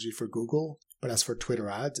strategy for Google. But as for Twitter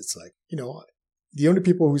ads, it's like, the only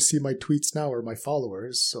people who see my tweets now are my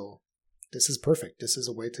followers. So this is perfect. This is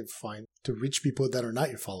a way to reach people that are not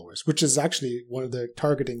your followers, which is actually one of the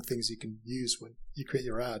targeting things you can use when you create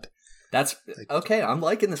your ad. That's okay. I'm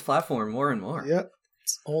liking this platform more and more. Yeah.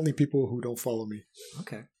 It's only people who don't follow me.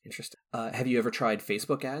 Okay. Interesting. Have you ever tried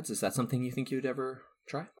Facebook ads? Is that something you think you'd ever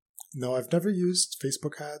try? No, I've never used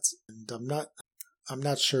Facebook ads, and I'm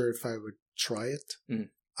not sure if I would try it.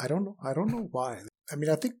 I don't know why. I mean,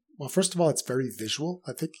 I think, well, first of all, it's very visual.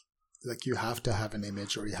 I think like you have to have an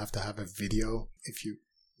image or you have to have a video. If you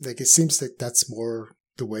like, it seems like that's more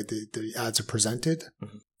the way the ads are presented.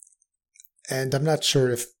 And I'm not sure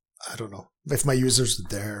if my users are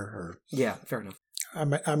there or. Yeah, fair enough. I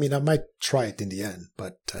might try it in the end,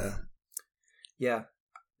 but. Yeah.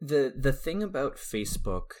 The thing about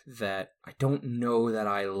Facebook that I don't know that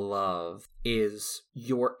I love is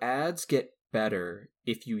your ads get better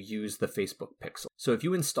if you use the Facebook Pixel. So if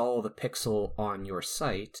you install the Pixel on your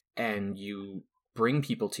site and you bring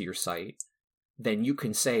people to your site, then you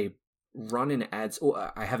can say, run an ads.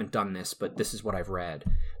 Oh, I haven't done this, but this is what I've read.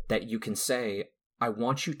 That you can say, I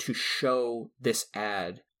want you to show this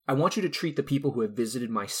ad. I want you to treat the people who have visited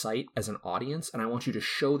my site as an audience, and I want you to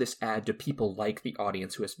show this ad to people like the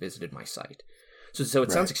audience who has visited my site. So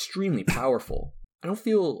it sounds extremely powerful. I don't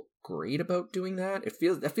feel great about doing that.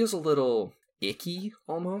 That feels a little icky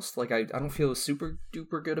almost. Like I don't feel super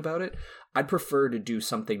duper good about it. I'd prefer to do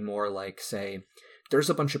something more like, say, there's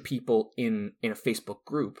a bunch of people in a Facebook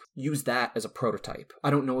group. Use that as a prototype. I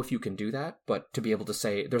don't know if you can do that, but to be able to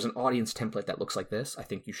say, there's an audience template that looks like this, I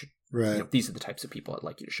think you should, these are the types of people I'd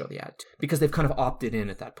like you to show the ad to. Because they've kind of opted in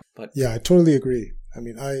at that point. But yeah, I totally agree. I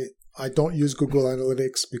mean, I don't use Google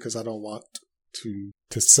Analytics because I don't want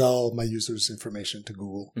to sell my users' information to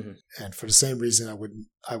Google. And for the same reason,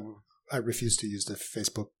 I refuse to use the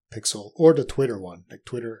Facebook Pixel or the Twitter one. Like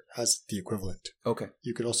Twitter has the equivalent. Okay.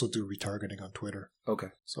 You could also do retargeting on Twitter. Okay.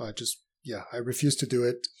 So I refuse to do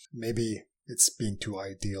it. Maybe it's being too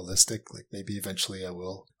idealistic. Like maybe eventually I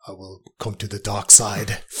will come to the dark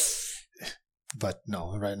side. But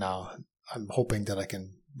no, right now I'm hoping that I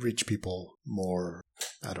can reach people more,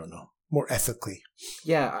 more ethically.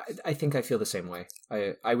 Yeah, I think I feel the same way.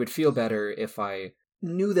 I would feel better if I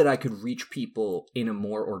knew that I could reach people in a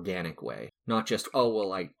more organic way. Not just,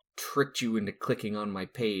 tricked you into clicking on my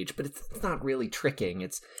page, but it's not really tricking.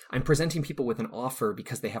 I'm presenting people with an offer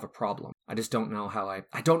because they have a problem. I just don't know how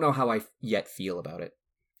I don't know how I yet feel about it.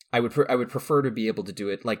 I would prefer to be able to do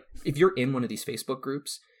it. Like, if you're in one of these Facebook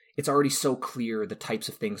groups, it's already so clear the types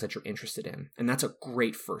of things that you're interested in. And that's a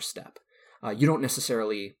great first step. You don't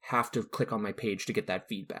necessarily have to click on my page to get that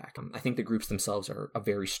feedback. I think the groups themselves are a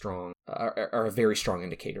very strong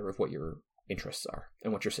indicator of what your interests are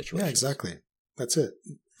and what your situation is. Yeah, exactly. That's it.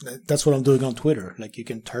 That's what I'm doing on Twitter. Like, you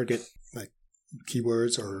can target like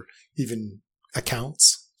keywords or even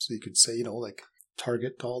accounts. So you could say, like,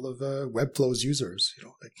 target all of Webflow's users,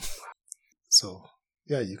 like, so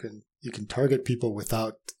yeah, you can target people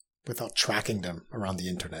without tracking them around the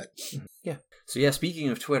internet. Yeah. So yeah, speaking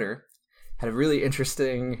of Twitter, had a really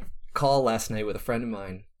interesting call last night with a friend of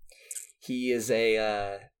mine. He is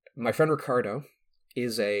my friend Ricardo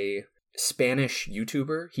is a Spanish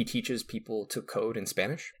YouTuber. He teaches people to code in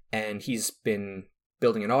Spanish, and he's been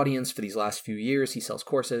building an audience for these last few years. He sells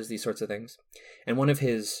courses, these sorts of things. And one of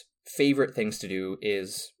his favorite things to do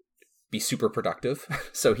is be super productive.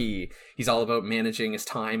 So he's all about managing his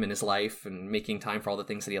time and his life and making time for all the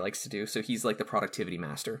things that he likes to do. So he's like the productivity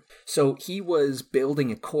master. So he was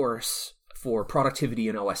building a course for productivity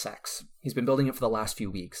in OS X. He's been building it for the last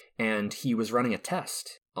few weeks, and he was running a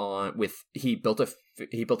test he built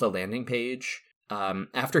a landing page.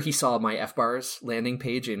 After he saw my FBars landing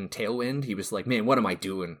page in Tailwind, he was like, man, what am I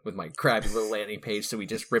doing with my crappy little landing page? So we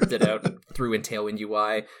just ripped it out and threw in Tailwind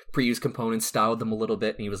UI, pre-used components, styled them a little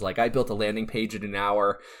bit. And he was like, I built a landing page in an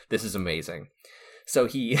hour. This is amazing. So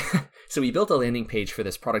he built a landing page for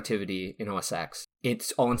this productivity in OS X.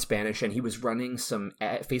 It's all in Spanish, and he was running some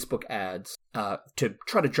Facebook ads to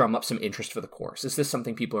try to drum up some interest for the course. Is this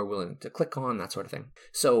something people are willing to click on? That sort of thing.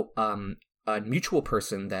 So a mutual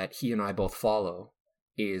person that he and I both follow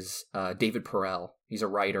is David Perel. He's a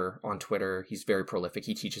writer on Twitter. He's very prolific.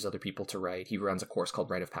 He teaches other people to write. He runs a course called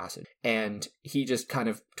Rite of Passage. And he just kind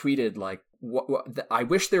of tweeted like, I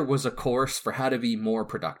wish there was a course for how to be more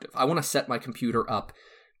productive. I want to set my computer up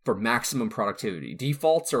for maximum productivity.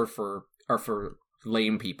 Defaults are for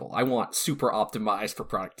lame people. I want super optimized for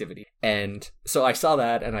productivity. And so I saw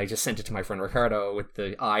that, and I just sent it to my friend Ricardo with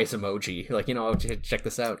the eyes emoji, like, check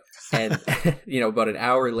this out. And, about an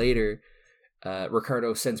hour later,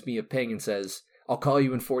 Ricardo sends me a ping and says, I'll call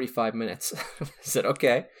you in 45 minutes. I said,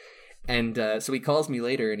 okay. And so he calls me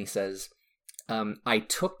later and he says, I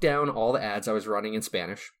took down all the ads I was running in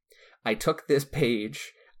Spanish. I took this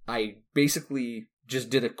page. I basically just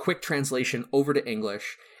did a quick translation over to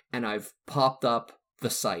English, and I've popped up the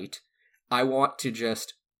site. I want to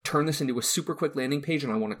just turn this into a super quick landing page,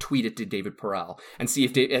 and I want to tweet it to David Perel and see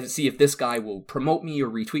if this guy will promote me or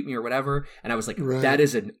retweet me or whatever. And I was like, right. That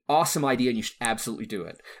is an awesome idea, and you should absolutely do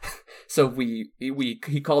it. So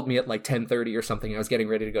he called me at like 10:30 or something. I was getting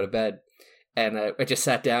ready to go to bed, and I just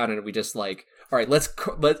sat down and we just like, all right,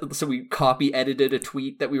 so we copy edited a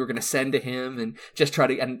tweet that we were going to send to him and just try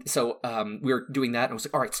to, and so we were doing that, and I was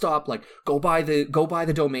like, all right, stop, like go buy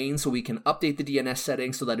the domain so we can update the DNS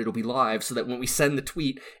settings so that it'll be live, so that when we send the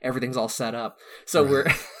tweet, everything's all set up. So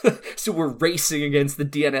right. we're racing against the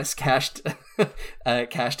DNS cache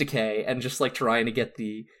decay and just like trying to get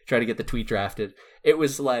the tweet drafted. It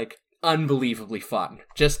was like unbelievably fun.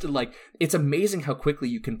 Just like, it's amazing how quickly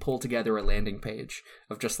you can pull together a landing page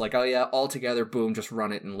of just like, oh yeah, all together, boom, just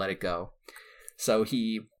run it and let it go. So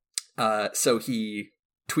he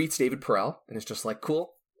tweets David Perel, and it's just like,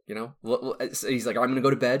 cool, he's like, I'm gonna go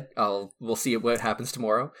to bed, we'll see what happens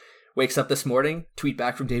tomorrow. Wakes up this morning, tweet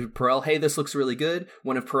back from David Perel, hey, this looks really good.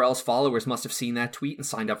 One of Perel's followers must have seen that tweet and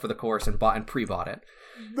signed up for the course and pre-bought it.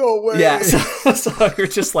 No way. Yeah, so you're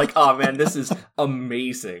just like, oh man, this is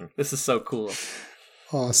amazing. This is so cool.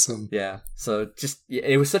 Awesome. Yeah, so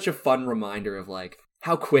it was such a fun reminder of like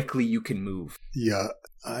how quickly you can move. Yeah,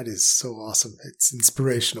 that is so awesome. It's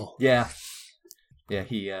inspirational. Yeah. Yeah,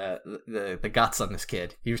 he the guts on this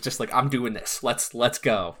kid. He was just like, I'm doing this. Let's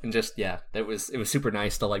go. And just it was super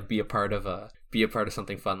nice to like be a part of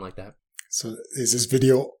something fun like that. So is this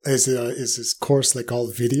course like all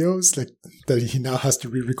videos like that he now has to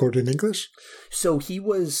re-record in English? So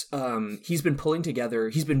he's been pulling together,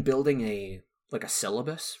 he's been building a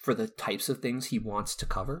syllabus for the types of things he wants to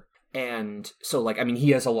cover. And so like, I mean,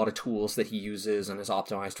 he has a lot of tools that he uses and is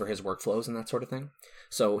optimized for his workflows and that sort of thing.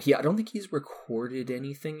 So I don't think he's recorded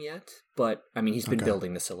anything yet, but I mean, he's been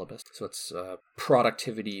building the syllabus. So it's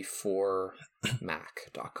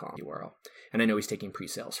productivityformac.com URL. And I know he's taking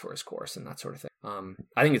pre-sales for his course and that sort of thing.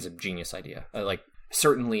 I think it's a genius idea.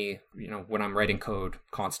 certainly, when I'm writing code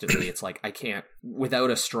constantly, it's like I can't, without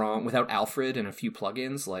Alfred and a few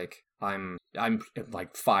plugins, like I'm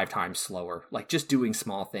like 5 times slower. Like just doing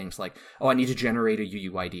small things like, oh, I need to generate a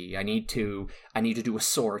UUID. I need to do a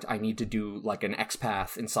sort. I need to do like an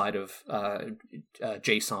XPath inside of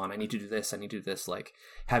JSON. I need to do this. I need to do this. Like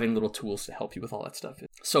having little tools to help you with all that stuff is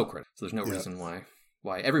so critical. So there's no reason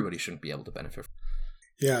why everybody shouldn't be able to benefit.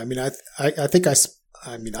 Yeah, I mean, I think I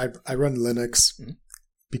run Linux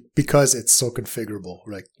because it's so configurable.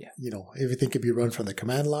 Like, everything can be run from the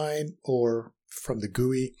command line or from the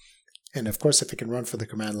GUI. And of course, if it can run from the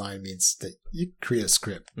command line, means that you create a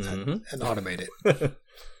script and automate it.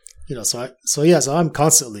 So I'm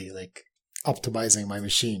constantly like optimizing my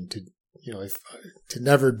machine to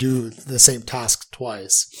never do the same task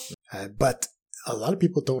twice. But a lot of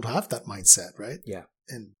people don't have that mindset, right? Yeah.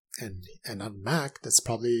 And on Mac, there's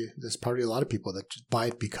probably a lot of people that just buy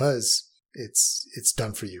it because it's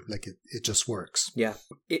done for you. Like it just works. Yeah.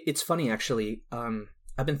 It's funny, actually.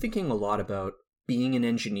 I've been thinking a lot about being an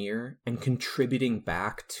engineer and contributing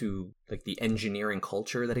back to like the engineering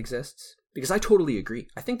culture that exists, because I totally agree.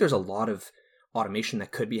 I think there's a lot of automation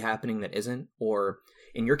that could be happening that isn't, or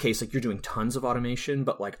in your case, like you're doing tons of automation,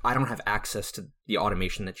 but like I don't have access to the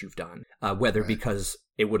automation that you've done, whether because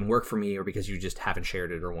it wouldn't work for me or because you just haven't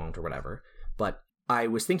shared it or won't or whatever. But I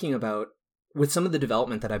was thinking about, with some of the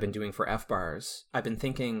development that I've been doing for FBars, I've been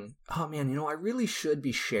thinking, oh man, I really should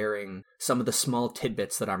be sharing some of the small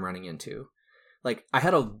tidbits that I'm running into. Like I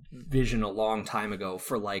had a vision a long time ago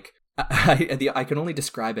for like, I can only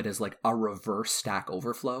describe it as like a reverse Stack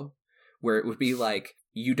Overflow, where it would be like,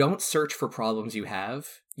 you don't search for problems you have,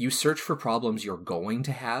 you search for problems you're going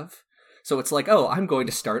to have. So it's like, oh, I'm going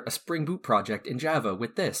to start a Spring Boot project in Java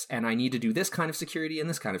with this, and I need to do this kind of security and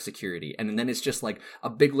this kind of security. And then it's just like a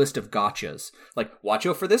big list of gotchas. Like, watch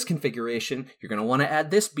out for this configuration. You're going to want to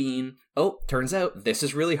add this bean. Oh, turns out this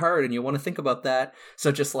is really hard and you want to think about that.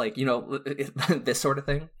 So just like, this sort of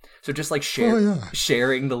thing. So just like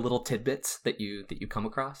sharing the little tidbits that you come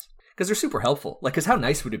across. Because they're super helpful. Like, because how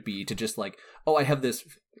nice would it be to just like, oh, I have this,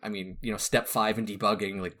 step 5 in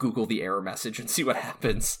debugging, like Google the error message and see what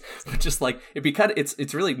happens. But just like, it'd be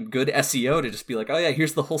it's really good SEO to just be like, oh yeah,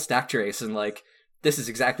 here's the whole stack trace, and like, this is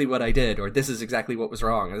exactly what I did, or this is exactly what was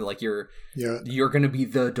wrong. Or like, you're going to be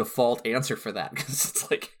the default answer for that. Because it's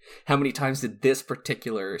like, how many times did this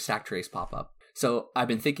particular stack trace pop up? So I've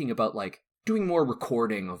been thinking about like doing more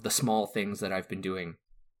recording of the small things that I've been doing.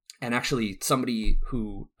 And actually, somebody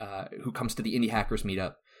who comes to the Indie Hackers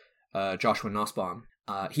meetup, Joshua Nussbaum,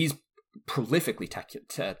 he's prolifically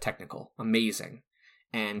technical, amazing.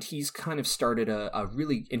 And he's kind of started a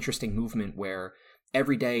really interesting movement where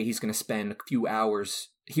every day he's going to spend a few hours.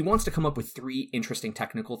 He wants to come up with 3 interesting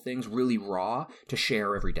technical things, really raw, to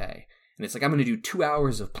share every day. And it's like, I'm going to do 2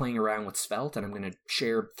 hours of playing around with Svelte, and I'm going to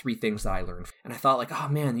share 3 things that I learned. And I thought like, oh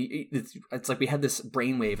man, it's like we had this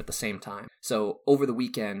brainwave at the same time. So over the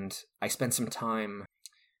weekend, I spent some time,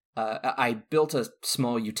 I built a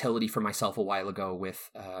small utility for myself a while ago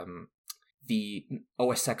with the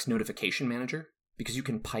OS X notification manager, because you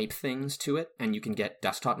can pipe things to it and you can get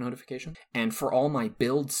desktop notifications. And for all my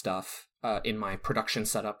build stuff in my production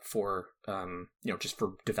setup for, just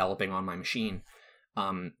for developing on my machine,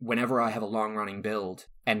 whenever I have a long-running build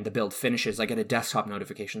and the build finishes, I get a desktop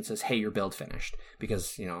notification that says, hey, your build finished.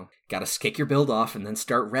 Because, gotta kick your build off and then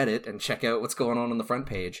start Reddit and check out what's going on the front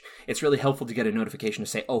page. It's really helpful to get a notification to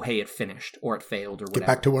say, oh, hey, it finished, or it failed, or whatever. Get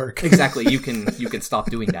back to work. Exactly. You can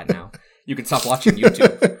stop doing that now. You can stop watching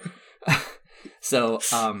YouTube. So,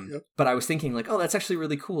 but I was thinking like, oh, that's actually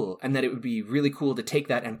really cool. And that it would be really cool to take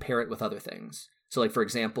that and pair it with other things. So like, for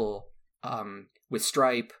example, with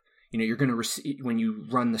Stripe, you're going to receive, when you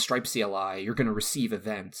run the Stripe CLI, you're going to receive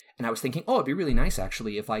events. And I was thinking, oh, it'd be really nice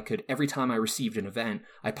actually if I could, every time I received an event,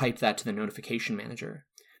 I piped that to the notification manager.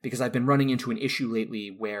 Because I've been running into an issue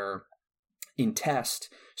lately where in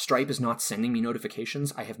test, Stripe is not sending me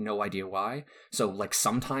notifications. I have no idea why. So like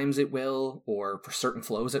sometimes it will, or for certain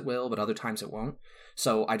flows it will, but other times it won't.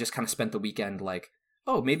 So I just kind of spent the weekend like,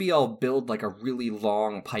 oh, maybe I'll build like a really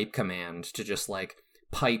long pipe command to just like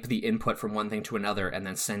pipe the input from one thing to another and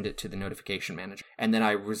then send it to the notification manager. And then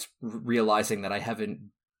I was realizing that I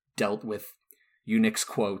haven't dealt with Unix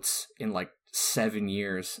quotes in like 7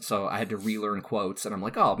 years. So I had to relearn quotes, and I'm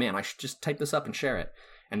like, oh man, I should just type this up and share it.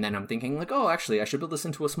 And then I'm thinking like, oh, actually I should build this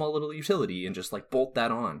into a small little utility and just like bolt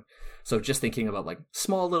that on. So just thinking about like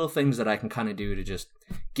small little things that I can kind of do to just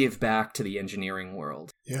give back to the engineering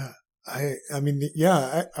world. Yeah. I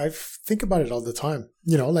think about it all the time.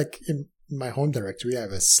 Like in my home directory, I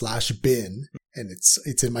have a /bin, and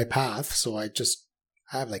it's in my path. So I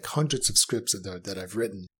I have like hundreds of scripts in there that I've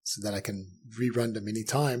written so that I can rerun them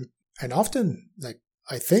anytime. And often, like,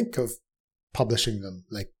 I think of publishing them,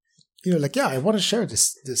 like, yeah, I want to share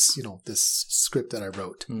this script that I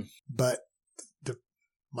wrote. But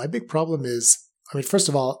my big problem is, I mean, first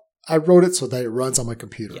of all, I wrote it so that it runs on my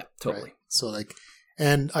computer. Yeah, totally. Right? So like,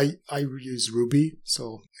 and I use Ruby.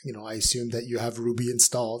 So, I assume that you have Ruby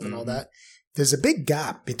installed and all that. There's a big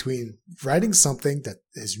gap between writing something that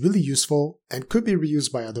is really useful and could be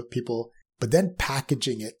reused by other people, but then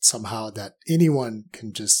packaging it somehow that anyone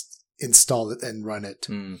can just install it and run it,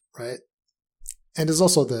 right? And there's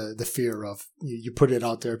also the fear of you put it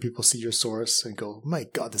out there, people see your source and go, my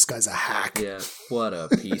God, this guy's a hack. Yeah, what a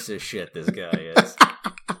piece of shit this guy is.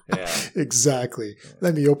 Yeah, exactly. Yeah.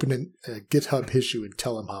 Let me open a GitHub issue and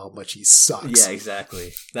tell him how much he sucks. Yeah,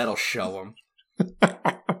 exactly. That'll show him.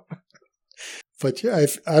 But yeah,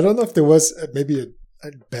 I don't know if there was maybe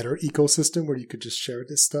a better ecosystem where you could just share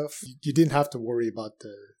this stuff. You didn't have to worry about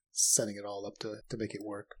setting it all up to make it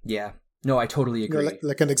work. Yeah. No, I totally agree.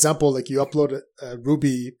 Like an example, like you upload a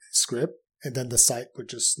Ruby script and then the site would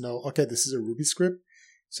just know, okay, this is a Ruby script.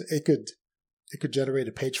 So it could generate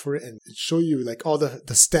a page for it and show you like all the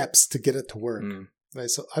steps to get it to work. Right?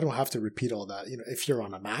 So I don't have to repeat all that. If you're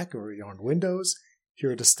on a Mac or you're on Windows,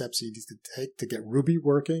 here are the steps you need to take to get Ruby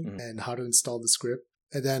working and how to install the script.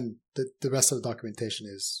 And then the rest of the documentation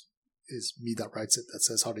is me that writes it, that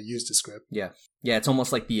says how to use the script. Yeah. Yeah, it's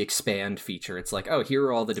almost like the expand feature. It's like, oh, here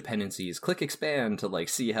are all the dependencies. Click expand to like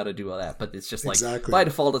see how to do all that. But it's just like, by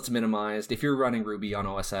default, it's minimized. If you're running Ruby on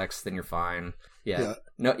OS X, then you're fine. Yeah.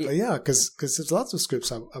 No. Because there's lots of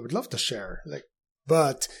scripts I would love to share.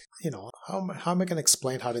 But how am I going to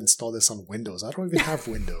explain how to install this on Windows? I don't even have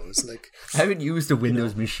Windows. I haven't used a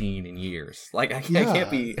Windows machine in years. I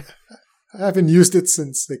can't be. I haven't used it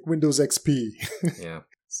since Windows XP. Yeah.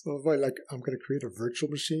 So if I'm going to create a virtual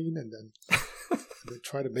machine and then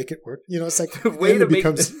try to make it work. It's like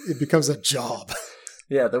it becomes a job.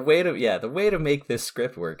 Yeah, the way to make this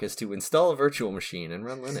script work is to install a virtual machine and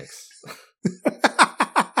run Linux.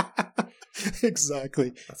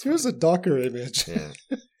 Exactly. Here's a Docker image. Yeah.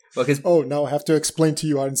 Well, now I have to explain to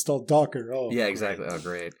you how to install Docker. Oh, yeah, exactly. Oh,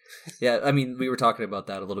 great. Yeah, I mean, we were talking about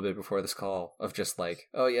that a little bit before this call of just like,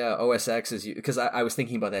 oh yeah, OS X is because I was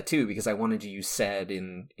thinking about that too because I wanted to use sed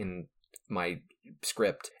in my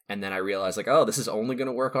script, and then I realized this is only going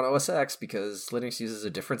to work on OS X because Linux uses a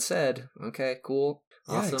different sed. Okay, cool,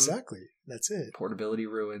 awesome. Yeah, exactly. That's it. Portability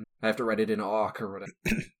ruined. I have to write it in awk or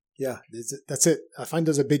whatever. Yeah, that's it. I find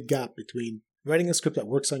there's a big gap between writing a script that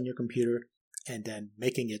works on your computer and then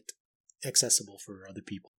making it accessible for other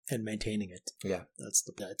people and maintaining it. Yeah. It's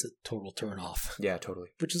a total turn off. Yeah, totally.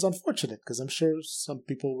 Which is unfortunate because I'm sure some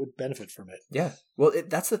people would benefit from it. Yeah. Well,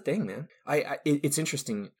 that's the thing, man. It's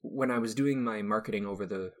interesting. When I was doing my marketing over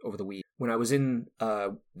the week, when I was in,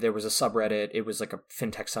 there was a subreddit. It was like a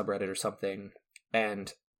fintech subreddit or something.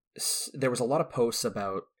 And there was a lot of posts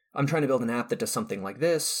about, I'm trying to build an app that does something like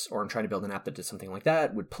this, or I'm trying to build an app that does something like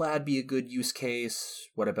that. Would Plaid be a good use case?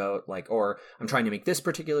 What about or I'm trying to make this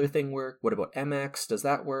particular thing work. What about MX? Does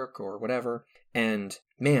that work or whatever? And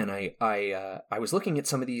man, I was looking at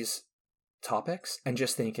some of these topics and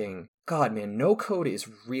just thinking, God, man, no code is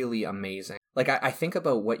really amazing. I think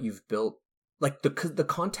about what you've built, the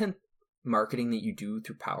content marketing that you do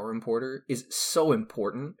through Power Importer is so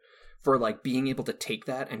important for being able to take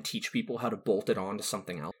that and teach people how to bolt it on to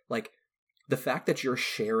something else. The fact that you're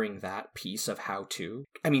sharing that piece of how to,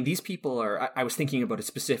 I mean, these people are, I was thinking about it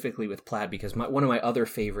specifically with Plaid because one of my other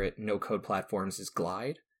favorite no-code platforms is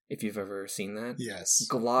Glide, if you've ever seen that. Yes.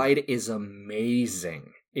 Glide is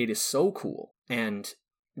amazing. It is so cool. And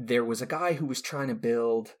there was a guy who was trying to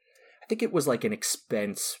build, I think it was an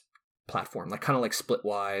expense platform, kind of like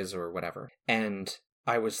Splitwise or whatever. And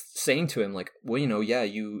I was saying to him,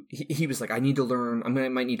 he was like, I need to learn, I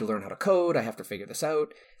might need to learn how to code, I have to figure this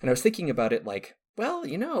out. And I was thinking about it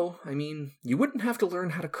I mean, you wouldn't have to learn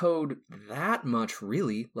how to code that much,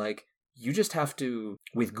 really. You just have to,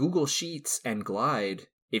 with Google Sheets and Glide,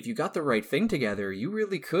 if you got the right thing together, you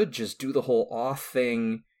really could just do the whole auth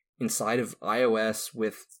thing inside of iOS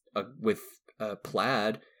with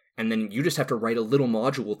Plaid. And then you just have to write a little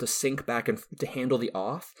module to sync back and to handle the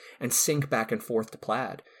auth and sync back and forth to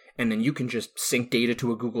Plaid. And then you can just sync data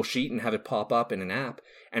to a Google Sheet and have it pop up in an app.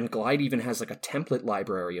 And Glide even has a template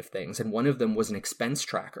library of things. And one of them was an expense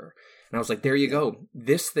tracker. And I was like, there you go.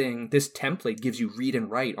 This template gives you read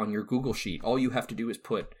and write on your Google Sheet. All you have to do is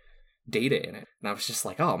put data in it. And I was just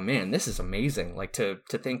like, oh man, this is amazing. To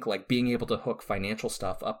think being able to hook financial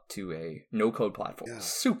stuff up to a no-code platform. Yeah.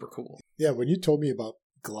 Super cool. Yeah, when you told me about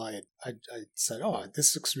Glide. I said, oh,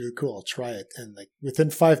 this looks really cool. I'll try it. And like within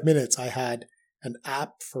 5 minutes, I had an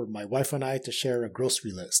app for my wife and I to share a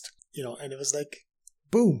grocery list, and it was like,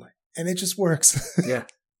 boom. And it just works. Yeah,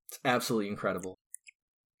 it's absolutely incredible.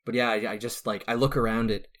 But yeah, I just like, I look around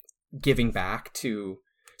at giving back to,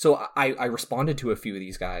 so I responded to a few of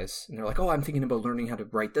these guys and they're like, oh, I'm thinking about learning how to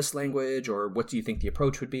write this language, or what do you think the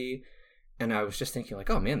approach would be? And I was just thinking like,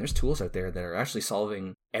 oh man, there's tools out there that are actually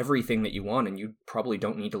solving everything that you want, and you probably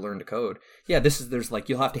don't need to learn to code. Yeah, there's like,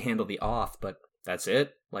 you'll have to handle the auth, but that's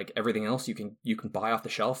it. Like everything else you can buy off the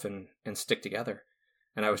shelf and stick together.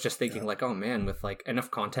 And I was just thinking like, oh man, with like enough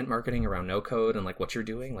content marketing around no code and like what you're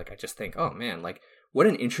doing, like I just think, oh man, like what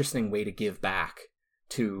an interesting way to give back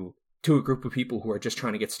to a group of people who are just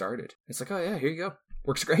trying to get started. It's like, oh yeah, here you go.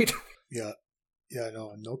 Works great. Yeah. Yeah,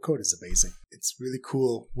 no code is amazing. It's really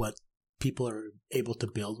cool what people are able to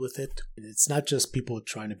build with it. And it's not just people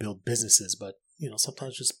trying to build businesses, but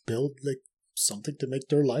sometimes just build like something to make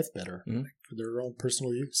their life better, like, for their own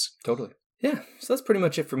personal use. Totally. Yeah. So that's pretty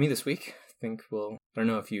much it for me this week. I think I don't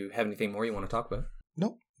know if you have anything more you want to talk about.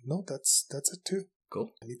 No, that's it too.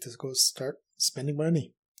 Cool. I need to go start spending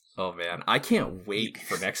money. Oh man, I can't wait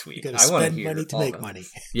for next week. You gotta spend money to make money.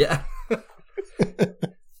 Yeah.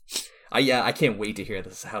 I can't wait to hear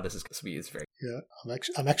how this is going to be. It's very. Yeah,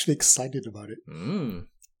 I'm actually excited about it.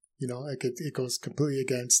 Like it goes completely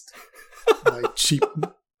against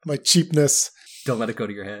my cheapness. Don't let it go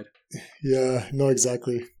to your head. Yeah, no,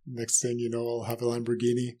 exactly. Next thing you know, I'll have a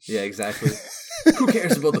Lamborghini. Yeah, exactly. Who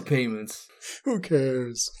cares about the payments? Who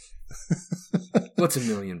cares? What's $1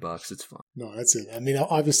 million? It's fine. No, that's it. I mean,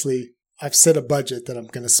 obviously, I've set a budget that I'm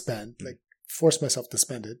going to spend, like force myself to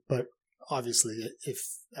spend it. But obviously, if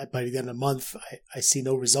by the end of the month I see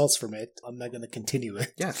no results from it, I'm not going to continue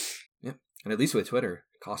it. Yeah. And at least with Twitter,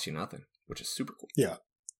 it costs you nothing, which is super cool. Yeah.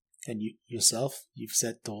 And yourself, you've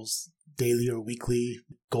set those daily or weekly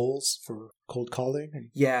goals for cold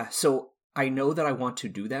calling? Yeah, so I know that I want to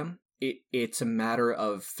do them. It's a matter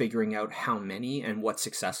of figuring out how many and what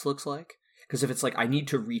success looks like. Because if it's like I need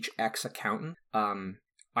to reach X accountant,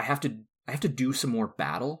 I have to do some more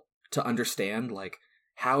battle to understand like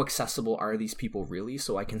how accessible are these people really,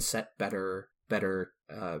 so I can set better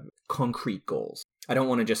concrete goals. I don't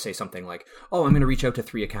want to just say something like, oh, I'm going to reach out to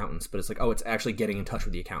 3 accountants, but it's like, oh, it's actually getting in touch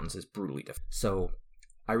with the accountants is brutally difficult. So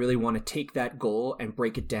I really want to take that goal and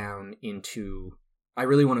break it down into, I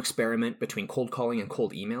really want to experiment between cold calling and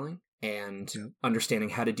cold emailing and understanding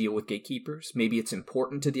how to deal with gatekeepers. Maybe it's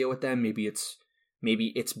important to deal with them. Maybe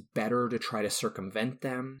it's better to try to circumvent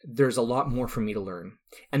them. There's a lot more for me to learn.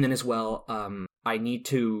 And then as well, I need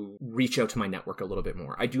to reach out to my network a little bit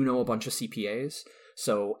more. I do know a bunch of CPAs,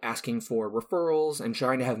 so asking for referrals and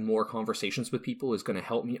trying to have more conversations with people is going to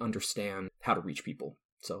help me understand how to reach people.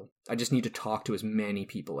 So I just need to talk to as many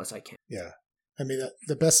people as I can. Yeah. I mean,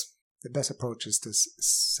 the best approach is to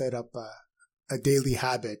set up a daily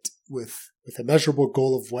habit with a measurable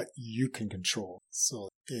goal of what you can control. So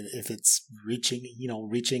if it's reaching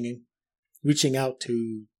out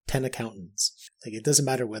to 10 accountants, like it doesn't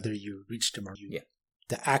matter whether you reached them or you. Yeah.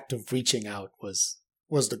 The act of reaching out was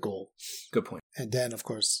the goal. Good point. And then, of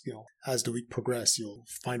course, as the week progresses, you'll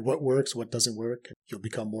find what works, what doesn't work. You'll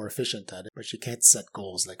become more efficient at it. But you can't set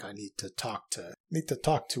goals like I need to talk to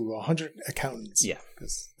 100 accountants. Yeah,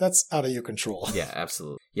 because that's out of your control. Yeah,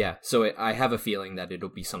 absolutely. Yeah, so I have a feeling that it'll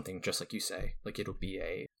be something just like you say. Like it'll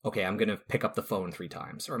be okay, I'm gonna pick up the phone 3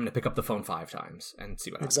 times, or I'm gonna pick up the phone 5 times and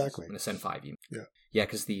see what happens. Exactly. I'm gonna send 5 emails. Yeah. Yeah,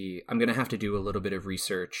 because I'm gonna have to do a little bit of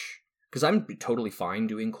research. Because I'm totally fine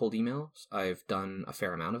doing cold emails. I've done a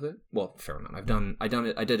fair amount of it. Well, fair amount. I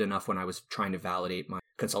did enough when I was trying to validate my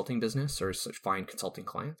consulting business or find consulting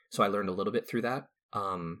clients. So I learned a little bit through that.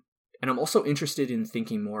 And I'm also interested in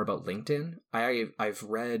thinking more about LinkedIn. I've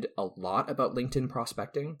read a lot about LinkedIn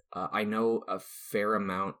prospecting. I know a fair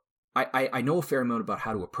amount. I know a fair amount about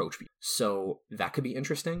how to approach people. So that could be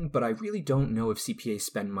interesting, but I really don't know if CPAs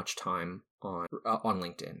spend much time on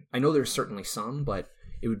LinkedIn. I know there's certainly some, but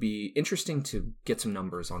it would be interesting to get some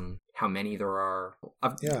numbers on how many there are.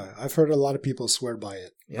 I've heard a lot of people swear by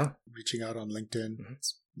it. Yeah. Reaching out on LinkedIn,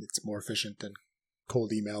 it's more efficient than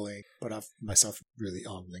cold emailing, but I've myself really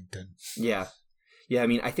on LinkedIn. Yeah. Yeah, I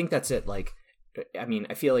mean, I think that's it. Like, I mean,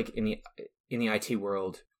 I feel like in the IT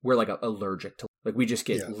world, we're like allergic to, like, we just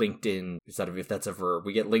get LinkedIn, instead of, if that's a verb,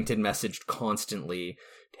 we get LinkedIn messaged constantly.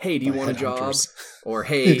 Hey, do you want a job? Or,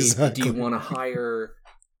 hey, do you want to hire...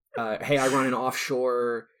 hey, I run an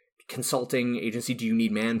offshore consulting agency. Do you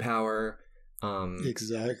need manpower?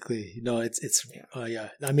 Exactly. No, it's yeah.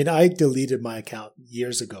 I mean, I deleted my account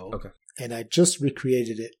years ago. Okay. And I just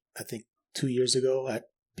recreated it, I think 2 years ago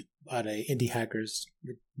at a indie hackers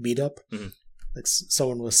meetup. Mm-hmm. Like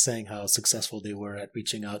someone was saying how successful they were at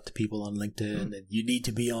reaching out to people on LinkedIn, and you need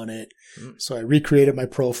to be on it. So I recreated my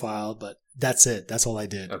profile, but that's it. That's all I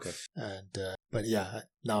did. Okay. And but yeah,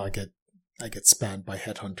 now I get spammed by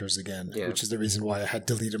headhunters again, Yeah. which is the reason why I had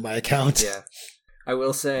deleted my account. Yeah. I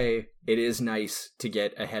will say it is nice to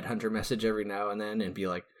get a headhunter message every now and then and be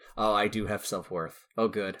like, oh, I do have self-worth. Oh,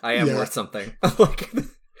 good. I am worth something. Like,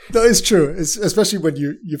 no, it's true. It's, especially when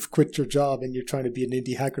you've quit your job and you're trying to be an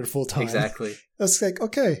indie hacker full time. exactly. It's like,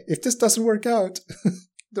 okay, if this doesn't work out,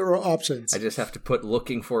 there are options. I just have to put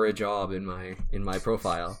looking for a job in my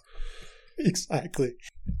profile. Exactly.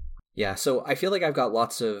 Yeah, so I feel like I've got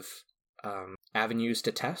lots of avenues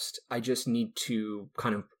to test. I just need to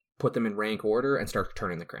kind of put them in rank order and start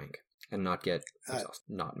turning the crank and not get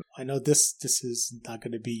exhausted. I know this is not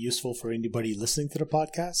going to be useful for anybody listening to the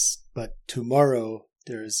podcast, but tomorrow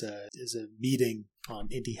there's a meeting on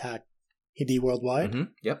Indie Worldwide.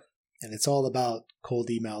 Mm-hmm. Yep. And it's all about cold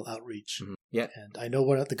email outreach. Mm-hmm. Yeah. And I know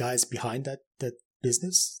one of the guys behind that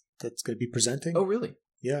business that's going to be presenting. Oh, really?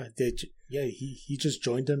 Yeah. He just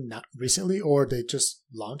joined them not recently, or they just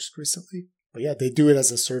launched recently. But yeah, they do it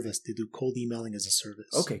as a service. They do cold emailing as a service.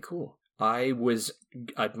 Okay, cool. My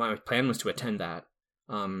plan was to attend that.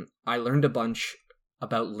 I learned a bunch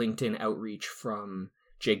about LinkedIn outreach from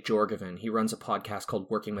Jake Jorgovan. He runs a podcast called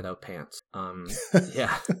Working Without Pants.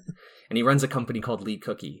 Yeah. And he runs a company called Lead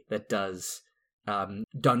Cookie that does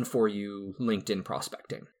done for you LinkedIn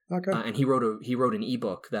prospecting. Okay. And he wrote an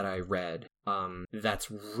ebook that I read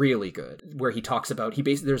that's really good, where he talks about,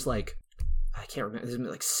 there's like, I can't remember, there's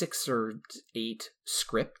like 6 or 8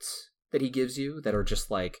 scripts that he gives you that are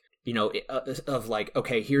just like, you know, of like,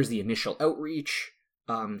 okay, here's the initial outreach.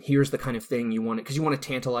 Here's the kind of thing you want to, because you want to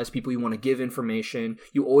tantalize people, you want to give information,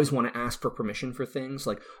 you always want to ask for permission for things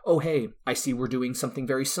like, oh, hey, I see we're doing something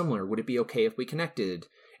very similar. Would it be okay if we connected?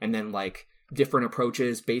 And then like different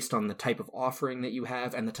approaches based on the type of offering that you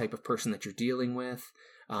have and the type of person that you're dealing with.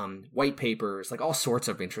 White papers, like all sorts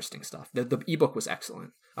of interesting stuff. The ebook was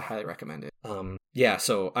excellent. I highly recommend it. Yeah,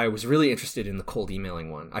 so I was really interested in the cold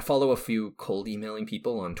emailing one. I follow a few cold emailing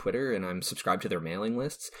people on Twitter, and I'm subscribed to their mailing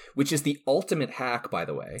lists, which is the ultimate hack, by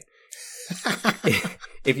the way.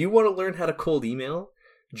 If you want to learn how to cold email,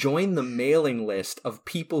 join the mailing list of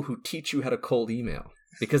people who teach you how to cold email,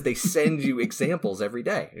 because they send you examples every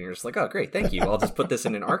day. And you're just like, oh, great, thank you. I'll just put this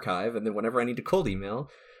in an archive, and then whenever I need to cold email,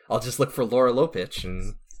 I'll just look for Laura Lopich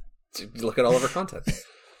and look at all of her content.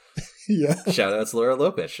 Yeah. Shout outs Laura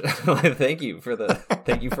Lopich. Thank you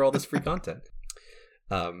for all this free content.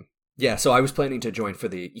 Yeah, so I was planning to join for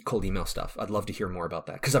the cold email stuff. I'd love to hear more about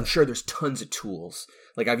that, because I'm sure there's tons of tools.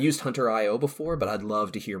 Like, I've used Hunter.io before, but I'd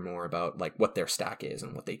love to hear more about like what their stack is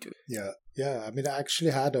and what they do. Yeah. I mean, I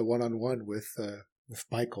actually had a one-on-one with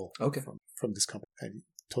Michael. Okay. From this company, and he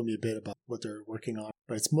told me a bit about what they're working on.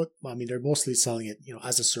 But they're mostly selling it, you know,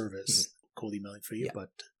 as a service, cold emailing for you. Yeah. But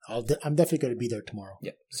I'm definitely going to be there tomorrow.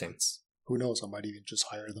 Yeah, same. Who knows? I might even just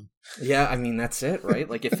hire them. Yeah, I mean, that's it, right?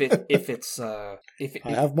 Like if I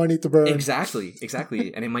have money to burn. Exactly,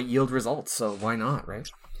 and it might yield results. So why not, right?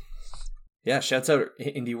 Yeah, shouts out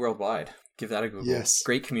Indie Worldwide. Give that a Google. Yes,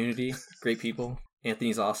 great community, great people.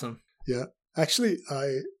 Anthony's awesome. Yeah, actually,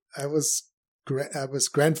 I was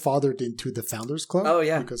grandfathered into the Founders Club. Oh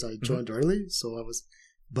yeah, because I joined early, so I was.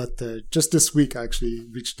 But just this week, I actually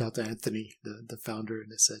reached out to Anthony, the founder,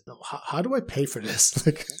 and I said, "No, how do I pay for this?"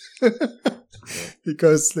 Like,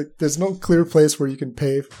 because like there's no clear place where you can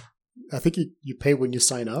pay. I think you pay when you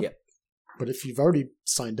sign up. Yep. But if you've already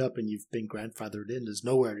signed up and you've been grandfathered in, there's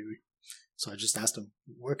nowhere. So I just asked him,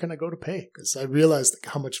 "Where can I go to pay?" Because I realized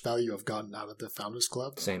like, how much value I've gotten out of the Founders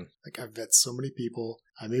Club. Same. Like I've met so many people.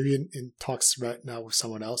 I maybe in talks right now with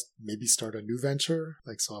someone else. Maybe start a new venture.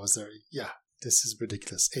 Like so, I was there. Yeah. This is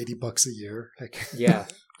ridiculous. $80 a year. Like, yeah,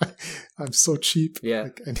 I'm so cheap. Yeah,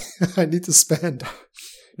 like, I need to spend.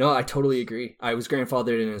 No, I totally agree. I was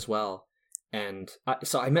grandfathered in as well, and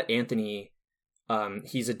so I met Anthony.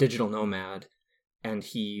 He's a digital nomad, and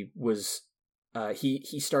he was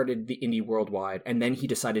he started the Indie Worldwide, and then he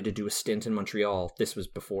decided to do a stint in Montreal. This was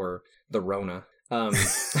before the Rona.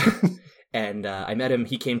 And I met him.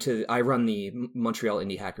 He came to. I run the Montreal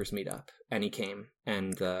Indie Hackers meetup, and he came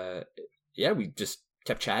and. Yeah, we just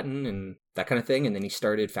kept chatting and that kind of thing. And then he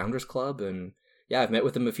started Founders Club. And yeah, I've met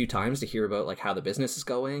with him a few times to hear about like how the business is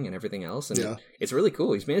going and everything else. And it's really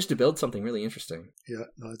cool. He's managed to build something really interesting. Yeah,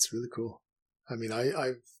 no, it's really cool. I mean,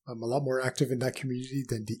 I'm a lot more active in that community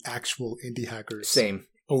than the actual indie hackers. Same.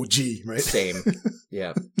 OG, right? Same.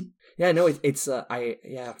 Yeah. Yeah, no, it's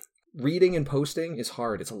reading and posting is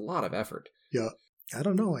hard. It's a lot of effort. Yeah. I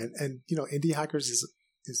don't know. And you know, indie hackers is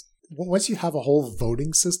is once you have a whole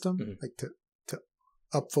voting system, Mhm. like to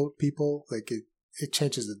upvote people, like it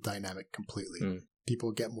changes the dynamic completely. Mm.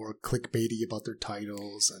 People get more clickbaity about their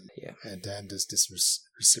titles, and then there's this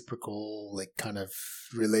reciprocal like kind of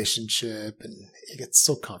relationship, and it gets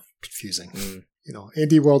so confusing. Mm. You know,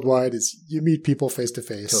 indie worldwide is you meet people face to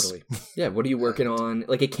face. Totally. Yeah. What are you working on?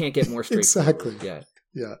 Like, it can't get more straightforward. Exactly.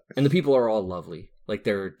 Yeah. And the people are all lovely. Like,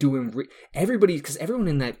 they're doing because everyone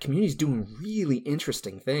in that community is doing really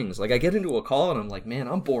interesting things. Like, I get into a call and I'm like, man,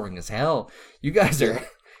 I'm boring as hell. You guys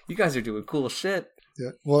are doing cool shit.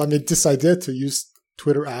 Yeah. Well, I mean, this idea to use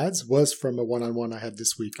Twitter ads was from a one-on-one I had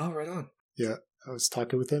this week. Oh, right on. Yeah. I was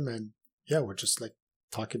talking with him, and yeah, we're just like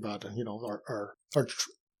talking about, you know,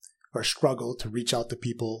 our struggle to reach out to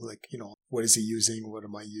people. Like, you know, what is he using? What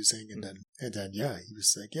am I using? And then, yeah, he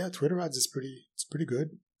was like, yeah, Twitter ads it's pretty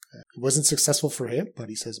good. It wasn't successful for him, but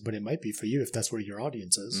he says, but it might be for you if that's where your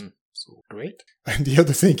audience is. So great. And the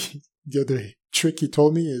other trick he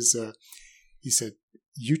told me is, he said,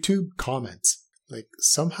 YouTube comments. Like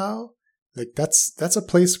somehow, like that's a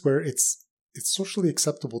place where it's socially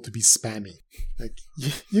acceptable to be spammy. Like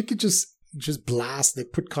you could just blast,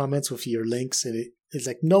 like put comments with your links, and it's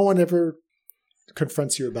like no one ever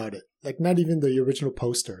confronts you about it. Like not even the original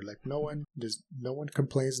poster. Like no one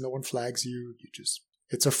complains, no one flags you.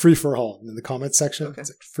 It's a free for all in the comment section. Okay. It's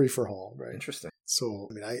like free for all, right? Interesting. So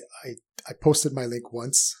I mean, I posted my link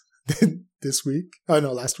once last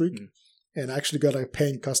week, and I actually got a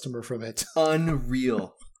paying customer from it.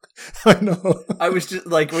 Unreal. I know. I was just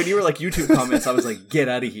like, when you were like YouTube comments, I was like, get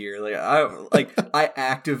out of here. I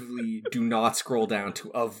actively do not scroll down to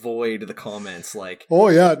avoid the comments. Like, oh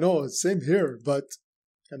yeah, no, same here. But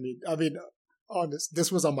I mean, honest,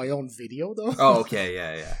 this was on my own video though. Oh, okay,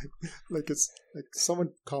 yeah. Like it's like someone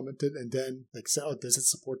commented and then like said, "Oh, does it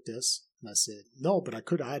support this?" And I said, "No, but I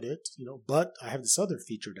could add it, you know. But I have this other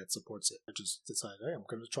feature that supports it." I just decided, "Hey, I'm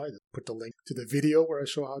going to try this." Put the link to the video where I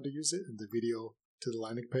show how to use it, and the video to the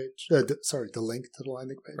landing page. The link to the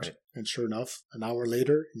landing page. Right. And sure enough, an hour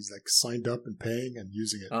later, he's like signed up and paying and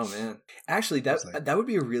using it. Oh man, actually, that would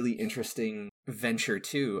be a really interesting venture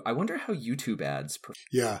too. I wonder how YouTube ads.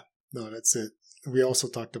 Yeah, no, that's it. We also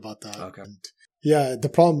talked about that. Okay. And yeah, the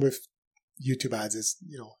problem with YouTube ads is,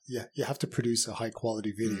 you know, you have to produce a high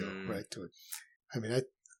quality video, right? To it. I mean,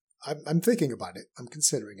 I'm thinking about it. I'm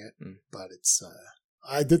considering it, but it's.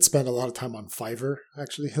 I did spend a lot of time on Fiverr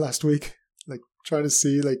actually last week, like trying to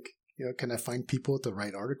see like, you know, can I find people to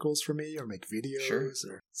write articles for me or make videos? Sure.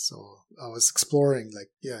 So I was exploring like,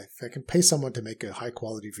 yeah, if I can pay someone to make a high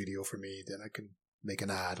quality video for me, then I can make an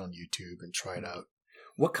ad on YouTube and try it out.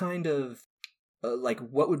 What kind of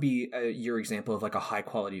what would be your example of like a high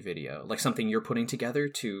quality video? Like something you're putting together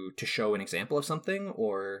to show an example of something,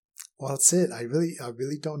 or? Well, that's it. I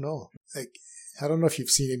really don't know. Like, I don't know if you've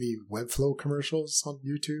seen any Webflow commercials on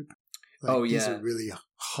YouTube. Like, oh yeah, these are really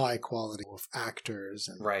high quality with actors,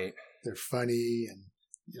 and right. They're funny, and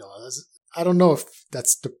you know, I don't know if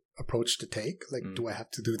that's the approach to take. Like, do I have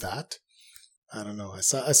to do that? I don't know. I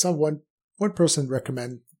saw one person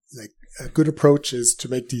recommend like a good approach is to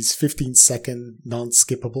make these 15-second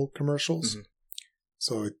non-skippable commercials. Mm-hmm.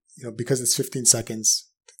 So, you know, because it's 15 seconds,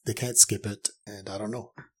 they can't skip it. And I don't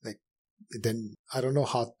know, like, then I don't know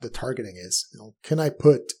how the targeting is. You know, can I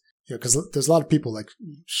put, you know, because there's a lot of people like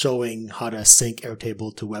showing how to sync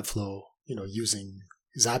Airtable to Webflow, you know, using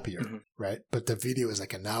Zapier, right? But the video is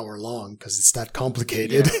like an hour long because it's that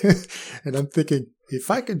complicated. Yeah. And I'm thinking,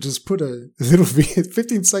 if I could just put a little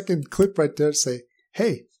 15-second clip right there, say,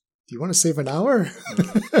 hey, do you want to save an hour?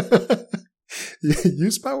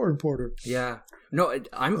 Use Power Importer. Yeah. No,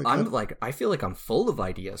 I feel like I'm full of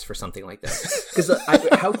ideas for something like that. Because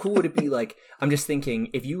how cool would it be? Like, I'm just thinking,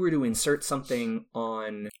 if you were to insert something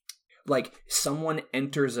on, like, someone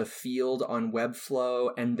enters a field on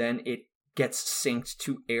Webflow and then it gets synced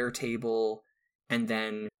to Airtable, and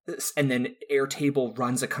then Airtable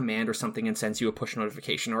runs a command or something and sends you a push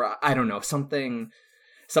notification, or I don't know, something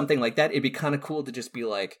like that. It'd be kind of cool to just be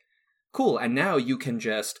like, cool, and now you can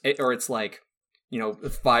just, or it's like, you know,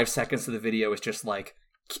 5 seconds of the video is just like,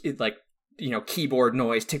 you know, keyboard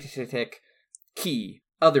noise, tick, tick, tick, tick, key,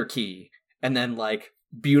 other key, and then like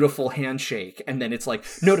beautiful handshake, and then it's like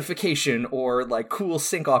notification or like cool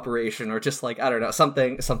sync operation, or just like, I don't know,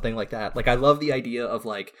 something like that. Like, I love the idea of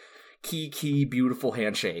like key, beautiful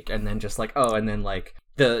handshake, and then just like, oh, and then like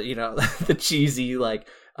the, you know, the cheesy like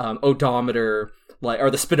odometer, like,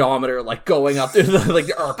 or the speedometer, like going up there, like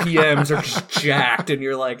the RPMs are just jacked, and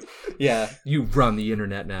you're like, yeah, you run the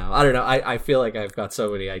internet now. I don't know. I feel like I've got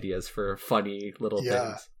so many ideas for funny little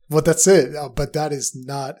things. Well, that's it. But that is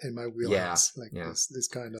not in my wheelhouse. This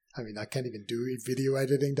kind of. I mean, I can't even do video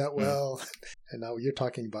editing that well. And now you're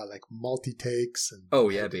talking about like multi-takes. And oh,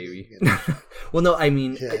 yeah, baby. Well, no, I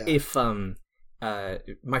mean, Yeah. if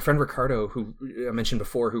my friend Ricardo, who I mentioned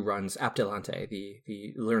before, who runs Apdelante,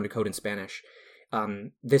 the Learn to Code in Spanish,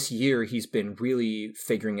 this year he's been really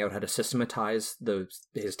figuring out how to systematize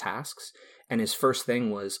his tasks. And his first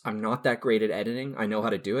thing was, I'm not that great at editing. I know how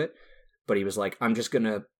to do it. But he was like, I'm just going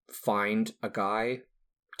to find a guy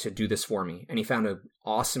to do this for me. And he found an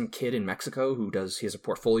awesome kid in Mexico he has a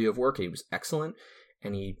portfolio of work. He was excellent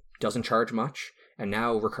and he doesn't charge much. And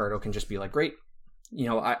now Ricardo can just be like, great. You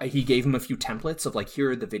know, he gave him a few templates of like,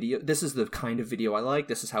 here are the video. This is the kind of video I like.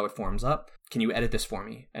 This is how it forms up. Can you edit this for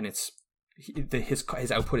me? And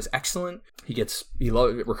his output is excellent.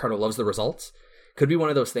 Ricardo loves the results. Could be one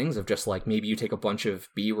of those things of just like, maybe you take a bunch of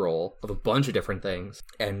B-roll of a bunch of different things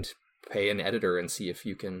and pay an editor and see if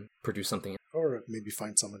you can produce something. Or maybe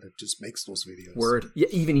find someone that just makes those videos. Word. Yeah,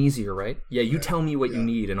 even easier, right? Yeah, you tell me what you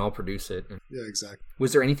need and I'll produce it. Yeah, exactly.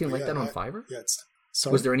 Was there anything like that on Fiverr? Yeah,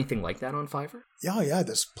 Was there anything like that on Fiverr? Yeah.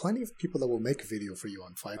 There's plenty of people that will make a video for you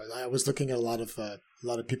on Fiverr. I was looking at a lot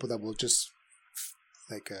of people that will just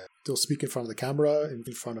they'll speak in front of the camera, in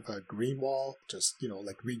front of a green wall, just, you know,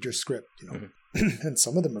 like read your script, you know. Mm-hmm. And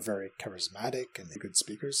some of them are very charismatic and good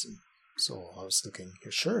speakers. And so I was thinking,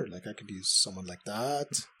 yeah, sure, like I could use someone like that.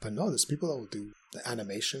 But no, there's people that will do the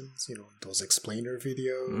animations, you know, those explainer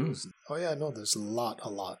videos. Oh yeah, no, there's a lot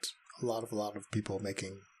of people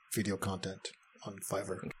making video content on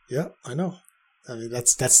Fiverr. Yeah, I know. I mean,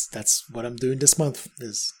 that's what I'm doing this month.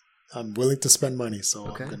 Is I'm willing to spend money, so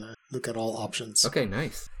I'm gonna look at all options. Okay,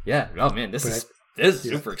 nice. Yeah. Oh man, this is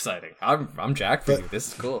super exciting. I'm jacked for you. This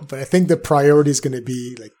is cool. But I think the priority is gonna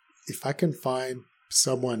be like, if I can find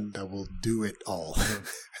someone that will do it all,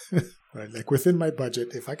 right? Like within my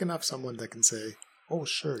budget, if I can have someone that can say, "Oh,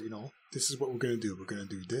 sure, you know, this is what we're gonna do. We're gonna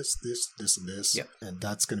do this, and this, and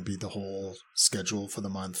that's gonna be the whole schedule for the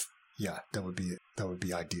month." Yeah, that would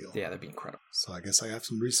be ideal. Yeah, that'd be incredible. So I guess I have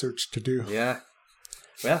some research to do. Yeah.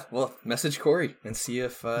 Yeah, well, message Corey and see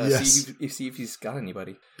if see if he's got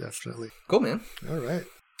anybody. Definitely. Cool, man. All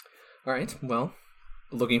right. Well,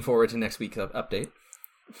 looking forward to next week's update.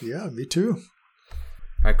 Yeah, me too.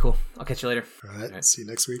 All right, cool. I'll catch you later. All right. See you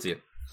next week. See you.